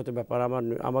তার ব্যক্তিগত ব্যাপার,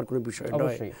 আমার কোনো বিষয়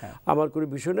নয়। আমার কোনো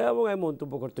বিষয় নয়, এবং আমি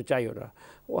মন্তব্য করতে চাইও না।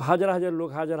 হাজার হাজার লোক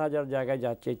হাজার হাজার জায়গায়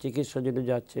যাচ্ছে, চিকিৎসার জন্য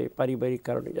যাচ্ছে, পারিবারিক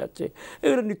কারণে যাচ্ছে,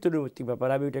 এগুলো নিত্য নৈমিত্তিক ব্যাপার।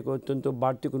 আমি এটাকে অত্যন্ত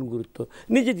বাড়তি কোনো গুরুত্ব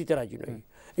নিজে দিতে রাজি নই,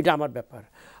 এটা আমার ব্যাপার।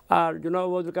 আর জনাব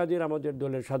ওবায়দুল কাদের আমাদের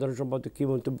দলের সাধারণ সম্পাদক কী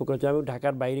মন্তব্য করেছে, আমি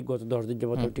ঢাকার বাইরে গত 10 দিন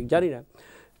যাবত ঠিক জানি না।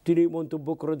 তিনি মন্তব্য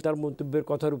করেন, তার মন্তব্যের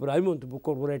কথার উপর আমি মন্তব্য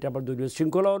করবো না, এটা আমার দলীয়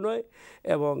শৃঙ্খলাও নয়।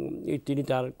 এবং তিনি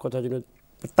তার কথা জন্য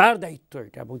তার দায়িত্ব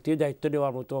এটা, এবং তিনি দায়িত্ব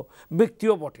নেওয়ার মতো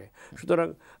ব্যক্তিও বটে। সুতরাং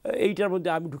এইটার মধ্যে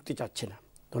আমি ঢুকতে চাচ্ছি না।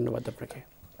 ধন্যবাদ আপনাকে।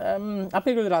 আপনি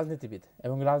একজন রাজনীতিবিদ,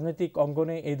 এবং রাজনৈতিক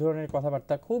অঙ্গনে এই ধরনের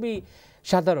কথাবার্তা খুবই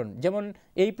সাধারণ। যেমন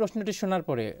এই প্রশ্নটি শোনার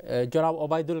পরে জনাব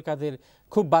ওবায়দুল কাদের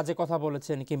খুব বাজে কথা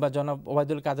বলেছেন, কিংবা জনাব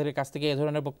ওবায়দুল কাদেরের কাছ থেকে এই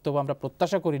ধরনের বক্তব্য আমরা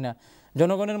প্রত্যাশা করি না,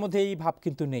 জনগণের মধ্যে এই ভাব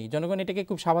কিন্তু নেই। জনগণ এটাকে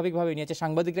খুব স্বাভাবিকভাবে নিয়েছে,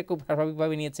 সাংবাদিকরা খুব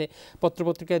স্বাভাবিকভাবে নিয়েছে।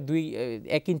 পত্রপত্রিকায়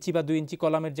 1 ইঞ্চি বা 2 ইঞ্চি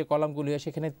কলামের যে কলামগুলি হয়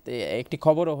সেখানে একটি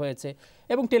খবরও হয়েছে,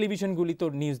 এবং টেলিভিশনগুলি তো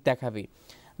নিউজ দেখাবেই।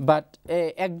 বাট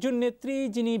একজন নেত্রী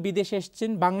যিনি বিদেশে এসছেন,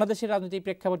 বাংলাদেশের রাজনৈতিক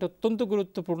প্রেক্ষাপটে অত্যন্ত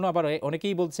গুরুত্বপূর্ণ। আবার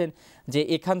অনেকেই বলছেন যে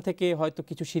এখান থেকে হয়তো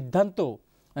কিছু সিদ্ধান্ত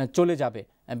চলে যাবে,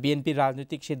 বিএনপির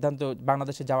রাজনৈতিক সিদ্ধান্ত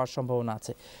বাংলাদেশে যাওয়ার সম্ভাবনা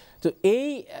আছে। তো এই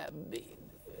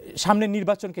সামনে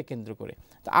নির্বাচনকে কেন্দ্র করে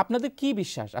তো আপনাদের কি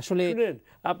বিশ্বাস? আসলে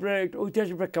আপনার একটা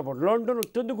ঐতিহাসিক প্রেক্ষাপট, লন্ডন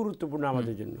অত্যন্ত গুরুত্বপূর্ণ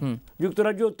আমাদের জন্য,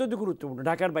 যুক্তরাজ্য অত্যন্ত গুরুত্বপূর্ণ।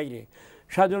 ঢাকার বাইরে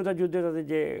স্বাধীনতা যুদ্ধে তাদের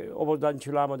যে অবদান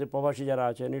ছিল, আমাদের প্রবাসী যারা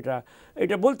আছেন,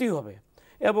 এটা বলতেই হবে।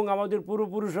 এবং আমাদের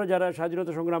পূর্বপুরুষরা যারা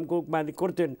স্বাধীনতা সংগ্রাম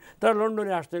করতেন, তারা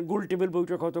লন্ডনে আসতেন, গোল টেবিল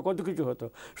বৈঠক হতো, কত কিছু হতো।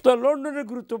 সুতরাং লন্ডনের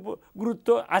গুরুত্ব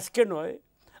আজকে নয়,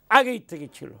 আগেই থেকে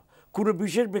ছিল। কোনো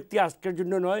বিশেষ ব্যক্তি আজকের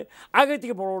জন্য নয়, আগে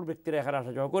থেকে বড় বড় ব্যক্তিরা এখানে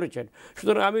আসা যাওয়া করেছেন।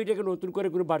 সুতরাং আমি এটাকে নতুন করে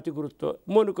কোনো বাড়তি গুরুত্ব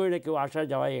মনে করি না। কেউ আসা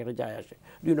যাওয়াই এখানে যায় আসে।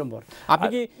 2 নম্বর, আপনি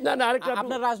কি আরেকটা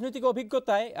আপনার রাজনৈতিক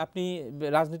অভিজ্ঞতায়, আপনি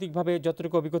রাজনৈতিকভাবে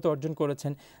যতটুকু অভিজ্ঞতা অর্জন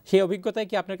করেছেন, সেই অভিজ্ঞতায়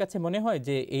কি আপনার কাছে মনে হয়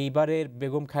যে এইবারের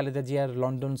বেগম খালেদা জিয়ার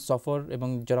লন্ডন সফর, এবং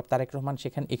জনাব তারেক রহমান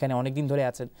এখানে অনেকদিন ধরে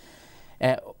আছেন,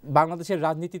 বাংলাদেশের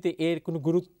রাজনীতিতে এর কোনো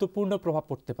গুরুত্বপূর্ণ প্রভাব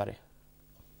পড়তে পারে?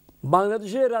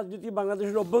 বাংলাদেশের রাজনীতি,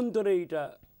 বাংলাদেশের অভ্যন্তরে এটা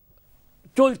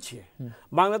চলছে।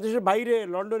 বাংলাদেশের বাইরে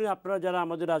লন্ডনে আপনারা যারা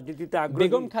আমাদের রাজনীতিতে আগ্রহী,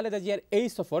 বেগম খালেদা জিয়ার এই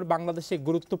সফর বাংলাদেশে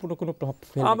গুরুত্বপূর্ণ কোনো প্রভাব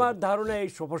ফেলবে? আমার ধারণা এই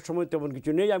সফর সময় তেমন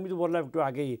কিছু নেই। আমি তো বললাম একটু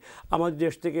আগেই, আমাদের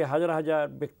দেশ থেকে হাজার হাজার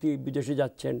ব্যক্তি বিদেশে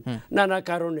যাচ্ছেন নানা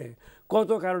কারণে। কত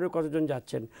কারণে কতজন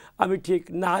যাচ্ছেন আমি ঠিক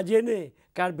না জেনে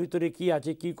কার ভিতরে কি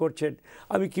আছে, কি করছেন,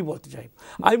 আমি কি বলতে চাই।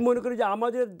 আমি মনে করি যে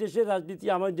আমাদের দেশের রাজনীতি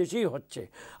আমাদের দেশেই হচ্ছে।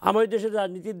 আমাদের দেশের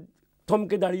রাজনীতি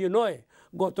থমকে দাঁড়িয়ে নয়।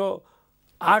 গত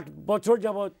 8 বছর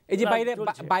যাবৎ এই যে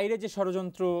বাইরে যে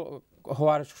ষড়যন্ত্র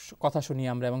হওয়ার কথা শুনি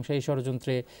আমরা, এবং সেই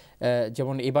ষড়যন্ত্রে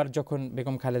যেমন এবার যখন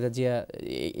বেগম খালেদা জিয়া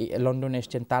লন্ডনে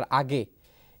এসছেন তার আগে,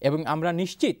 এবং আমরা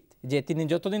নিশ্চিত যে তিনি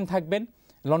যতদিন থাকবেন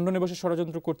লন্ডনে বসে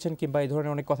ষড়যন্ত্র করছেন কিংবা এই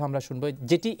ধরনের অনেক কথা আমরা শুনবো,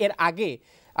 যেটি এর আগে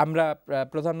আমরা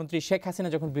প্রধানমন্ত্রী শেখ হাসিনা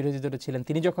যখন বিরোধী দলে ছিলেন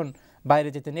তিনি যখন বাইরে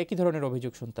যেতেন একই ধরনের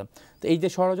অভিযোগ শুনতাম। তো এই যে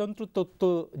ষড়যন্ত্র তত্ত্ব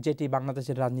যেটি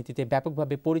বাংলাদেশের রাজনীতিতে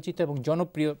ব্যাপকভাবে পরিচিত এবং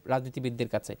জনপ্রিয় রাজনীতিবিদদের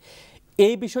কাছে,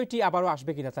 এই বিষয়টি আবারও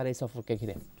আসবে কিনা তার এই সফরকে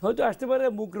ঘিরে? হয়তো আসতে পারে।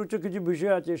 মুখরোচক কিছু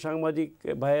বিষয় আছে, সাংবাদিক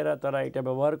ভাইয়েরা তারা এটা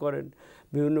ব্যবহার করেন,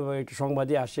 বিভিন্নভাবে এটা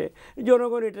সংবাদে আসে,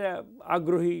 জনগণ এটা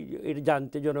আগ্রহী, এটা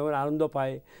জানতে জনগণ আনন্দ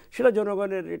পায়, সেটা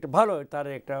জনগণের এটা ভালো, তার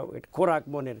একটা খোরাক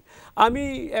মনের। আমি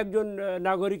একজন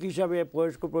নাগরিক হিসাবে,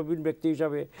 বয়স্ক প্রবীণ ব্যক্তি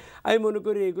হিসাবে আমি মনে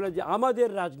করি এগুলো যে আমাদের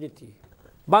রাজনীতি,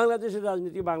 বাংলাদেশের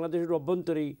রাজনীতি বাংলাদেশের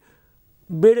অভ্যন্তরেই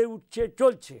বেড়ে উঠছে,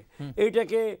 চলছে।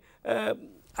 এইটাকে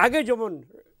আগে যেমন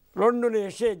লন্ডনে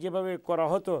এসে যেভাবে করা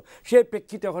হতো সেই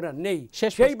প্রেক্ষিতে এখন আর নেই,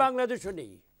 সেই বাংলাদেশও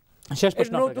নেই।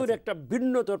 নতুন একটা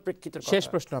ভিন্নতর প্রেক্ষিতে। শেষ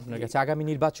প্রশ্ন আপনার কাছে, আগামী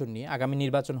নির্বাচন নিয়ে, আগামী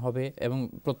নির্বাচন হবে এবং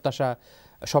প্রত্যাশা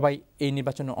সবাই এই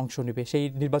নির্বাচনে অংশ নেবে, সেই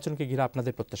নির্বাচনকে ঘিরে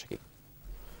আপনাদের প্রত্যাশা কি?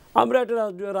 আমরা একটা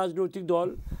রাজনৈতিক দল,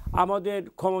 আমাদের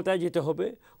ক্ষমতায় যেতে হবে,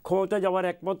 ক্ষমতায় যাওয়ার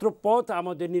একমাত্র পথ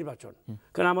আমাদের নির্বাচন।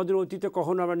 কারণ আমাদের অতীতে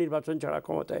কখনো আমরা নির্বাচন ছাড়া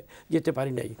ক্ষমতায় যেতে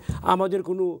পারি নাই। আমাদের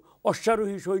কোনো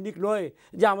অশ্বারোহী সৈনিক নয়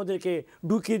যে আমাদেরকে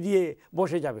ঢুকিয়ে দিয়ে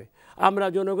বসে যাবে, আমরা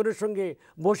জনগণের সঙ্গে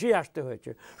বসেই আসতে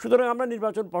হয়েছে। সুতরাং আমরা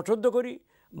নির্বাচন পছন্দ করি,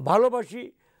 ভালোবাসি,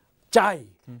 চাই।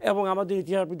 এবং আমাদের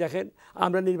ইতিহাস আপনি দেখেন,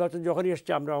 আমরা নির্বাচন যখনই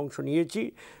এসছে আমরা অংশ নিয়েছি।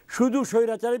 শুধু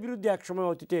স্বৈরাচারের বিরুদ্ধে একসময়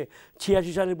অতীতে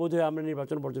 86 সালে বোধহয় আমরা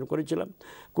নির্বাচন বর্জন করেছিলাম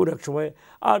কোন এক সময়।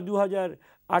 আর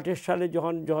 2028 সালে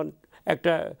যখন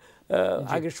একটা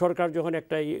আগের সরকার যখন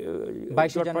একটা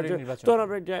তখন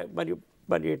আমরা এটা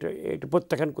মানে এটা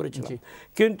প্রত্যাখ্যান করেছিলাম।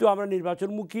 কিন্তু আমরা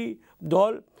নির্বাচনমুখী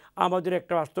দল, আমাদের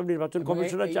একটা বাস্তব নির্বাচন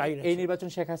কমিশনার চাই না। এই নির্বাচন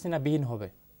শেখ হাসিনা বিহীন হবে?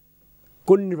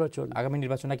 কোন নির্বাচন? আগামী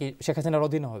নির্বাচন নাকি শেখ হাসিনার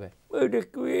অধীনে হবে?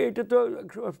 এটা তো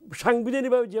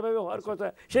সাংবিধানিকভাবে যেভাবে হওয়ার কথা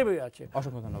সেভাবে আছে।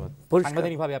 অসংখ্য ধন্যবাদ।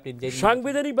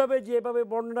 সাংবিধানিকভাবে যেভাবে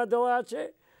বর্ণনা দেওয়া আছে,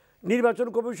 নির্বাচন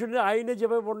কমিশনের আইনে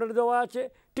যেভাবে বর্ণনা দেওয়া আছে,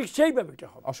 ঠিক সেইভাবে এটা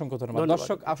হবে। অসংখ্য ধন্যবাদ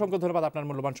দর্শক, অসংখ্য ধন্যবাদ আপনার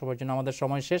মূল্যবান সময়ের জন্য। আমাদের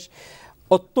সময় শেষ।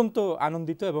 অত্যন্ত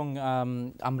আনন্দিত এবং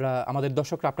আমরা আমাদের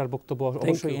দর্শকরা আপনার বক্তব্য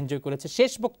অবশ্যই এনজয় করেছে।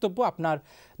 শেষ বক্তব্য আপনার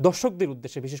দর্শকদের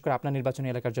উদ্দেশ্যে, বিশেষ করে আপনার নির্বাচনী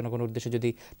এলাকার জনগণের উদ্দেশ্যে যদি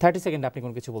 30 সেকেন্ডে আপনি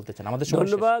কোনো কিছু বলতে চান আমাদের।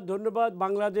 ধন্যবাদ।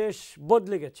 বাংলাদেশ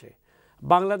বদলে গেছে,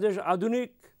 বাংলাদেশ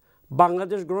আধুনিক,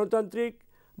 বাংলাদেশ গণতান্ত্রিক,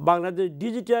 বাংলাদেশ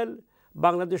ডিজিটাল,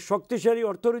 বাংলাদেশ শক্তিশালী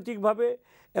অর্থনৈতিকভাবে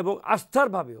এবং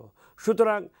আস্থারভাবেও।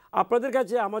 সুতরাং আপনাদের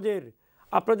কাছে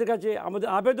আমাদের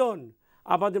আবেদন,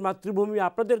 আমাদের মাতৃভূমি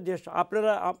আপনাদের দেশ,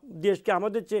 আপনারা দেশকে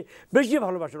আমাদের চেয়ে বেশি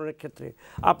ভালোবাসেন অনেক ক্ষেত্রে।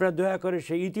 আপনারা দয়া করে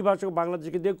সেই ইতিবাচক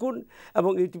বাংলাদেশকে দেখুন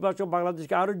এবং ইতিবাচক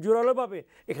বাংলাদেশকে আরও জোরালোভাবে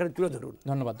এখানে তুলে ধরুন।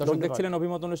 ধন্যবাদ। দর্শক দেখছিলেন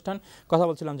অভিমত অনুষ্ঠান। কথা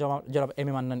বলছিলাম জনাব এম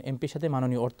এ মান্নান এমপির সাথে,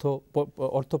 মাননীয়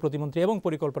অর্থ প্রতিমন্ত্রী এবং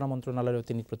পরিকল্পনা মন্ত্রণালয়ের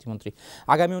তিনি প্রতিমন্ত্রী।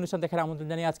 আগামী অনুষ্ঠান দেখার আমন্ত্রণ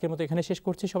জানিয়ে আজকের মতো এখানে শেষ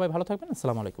করছি। সবাই ভালো থাকবেন।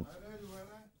 আসসালামু আলাইকুম।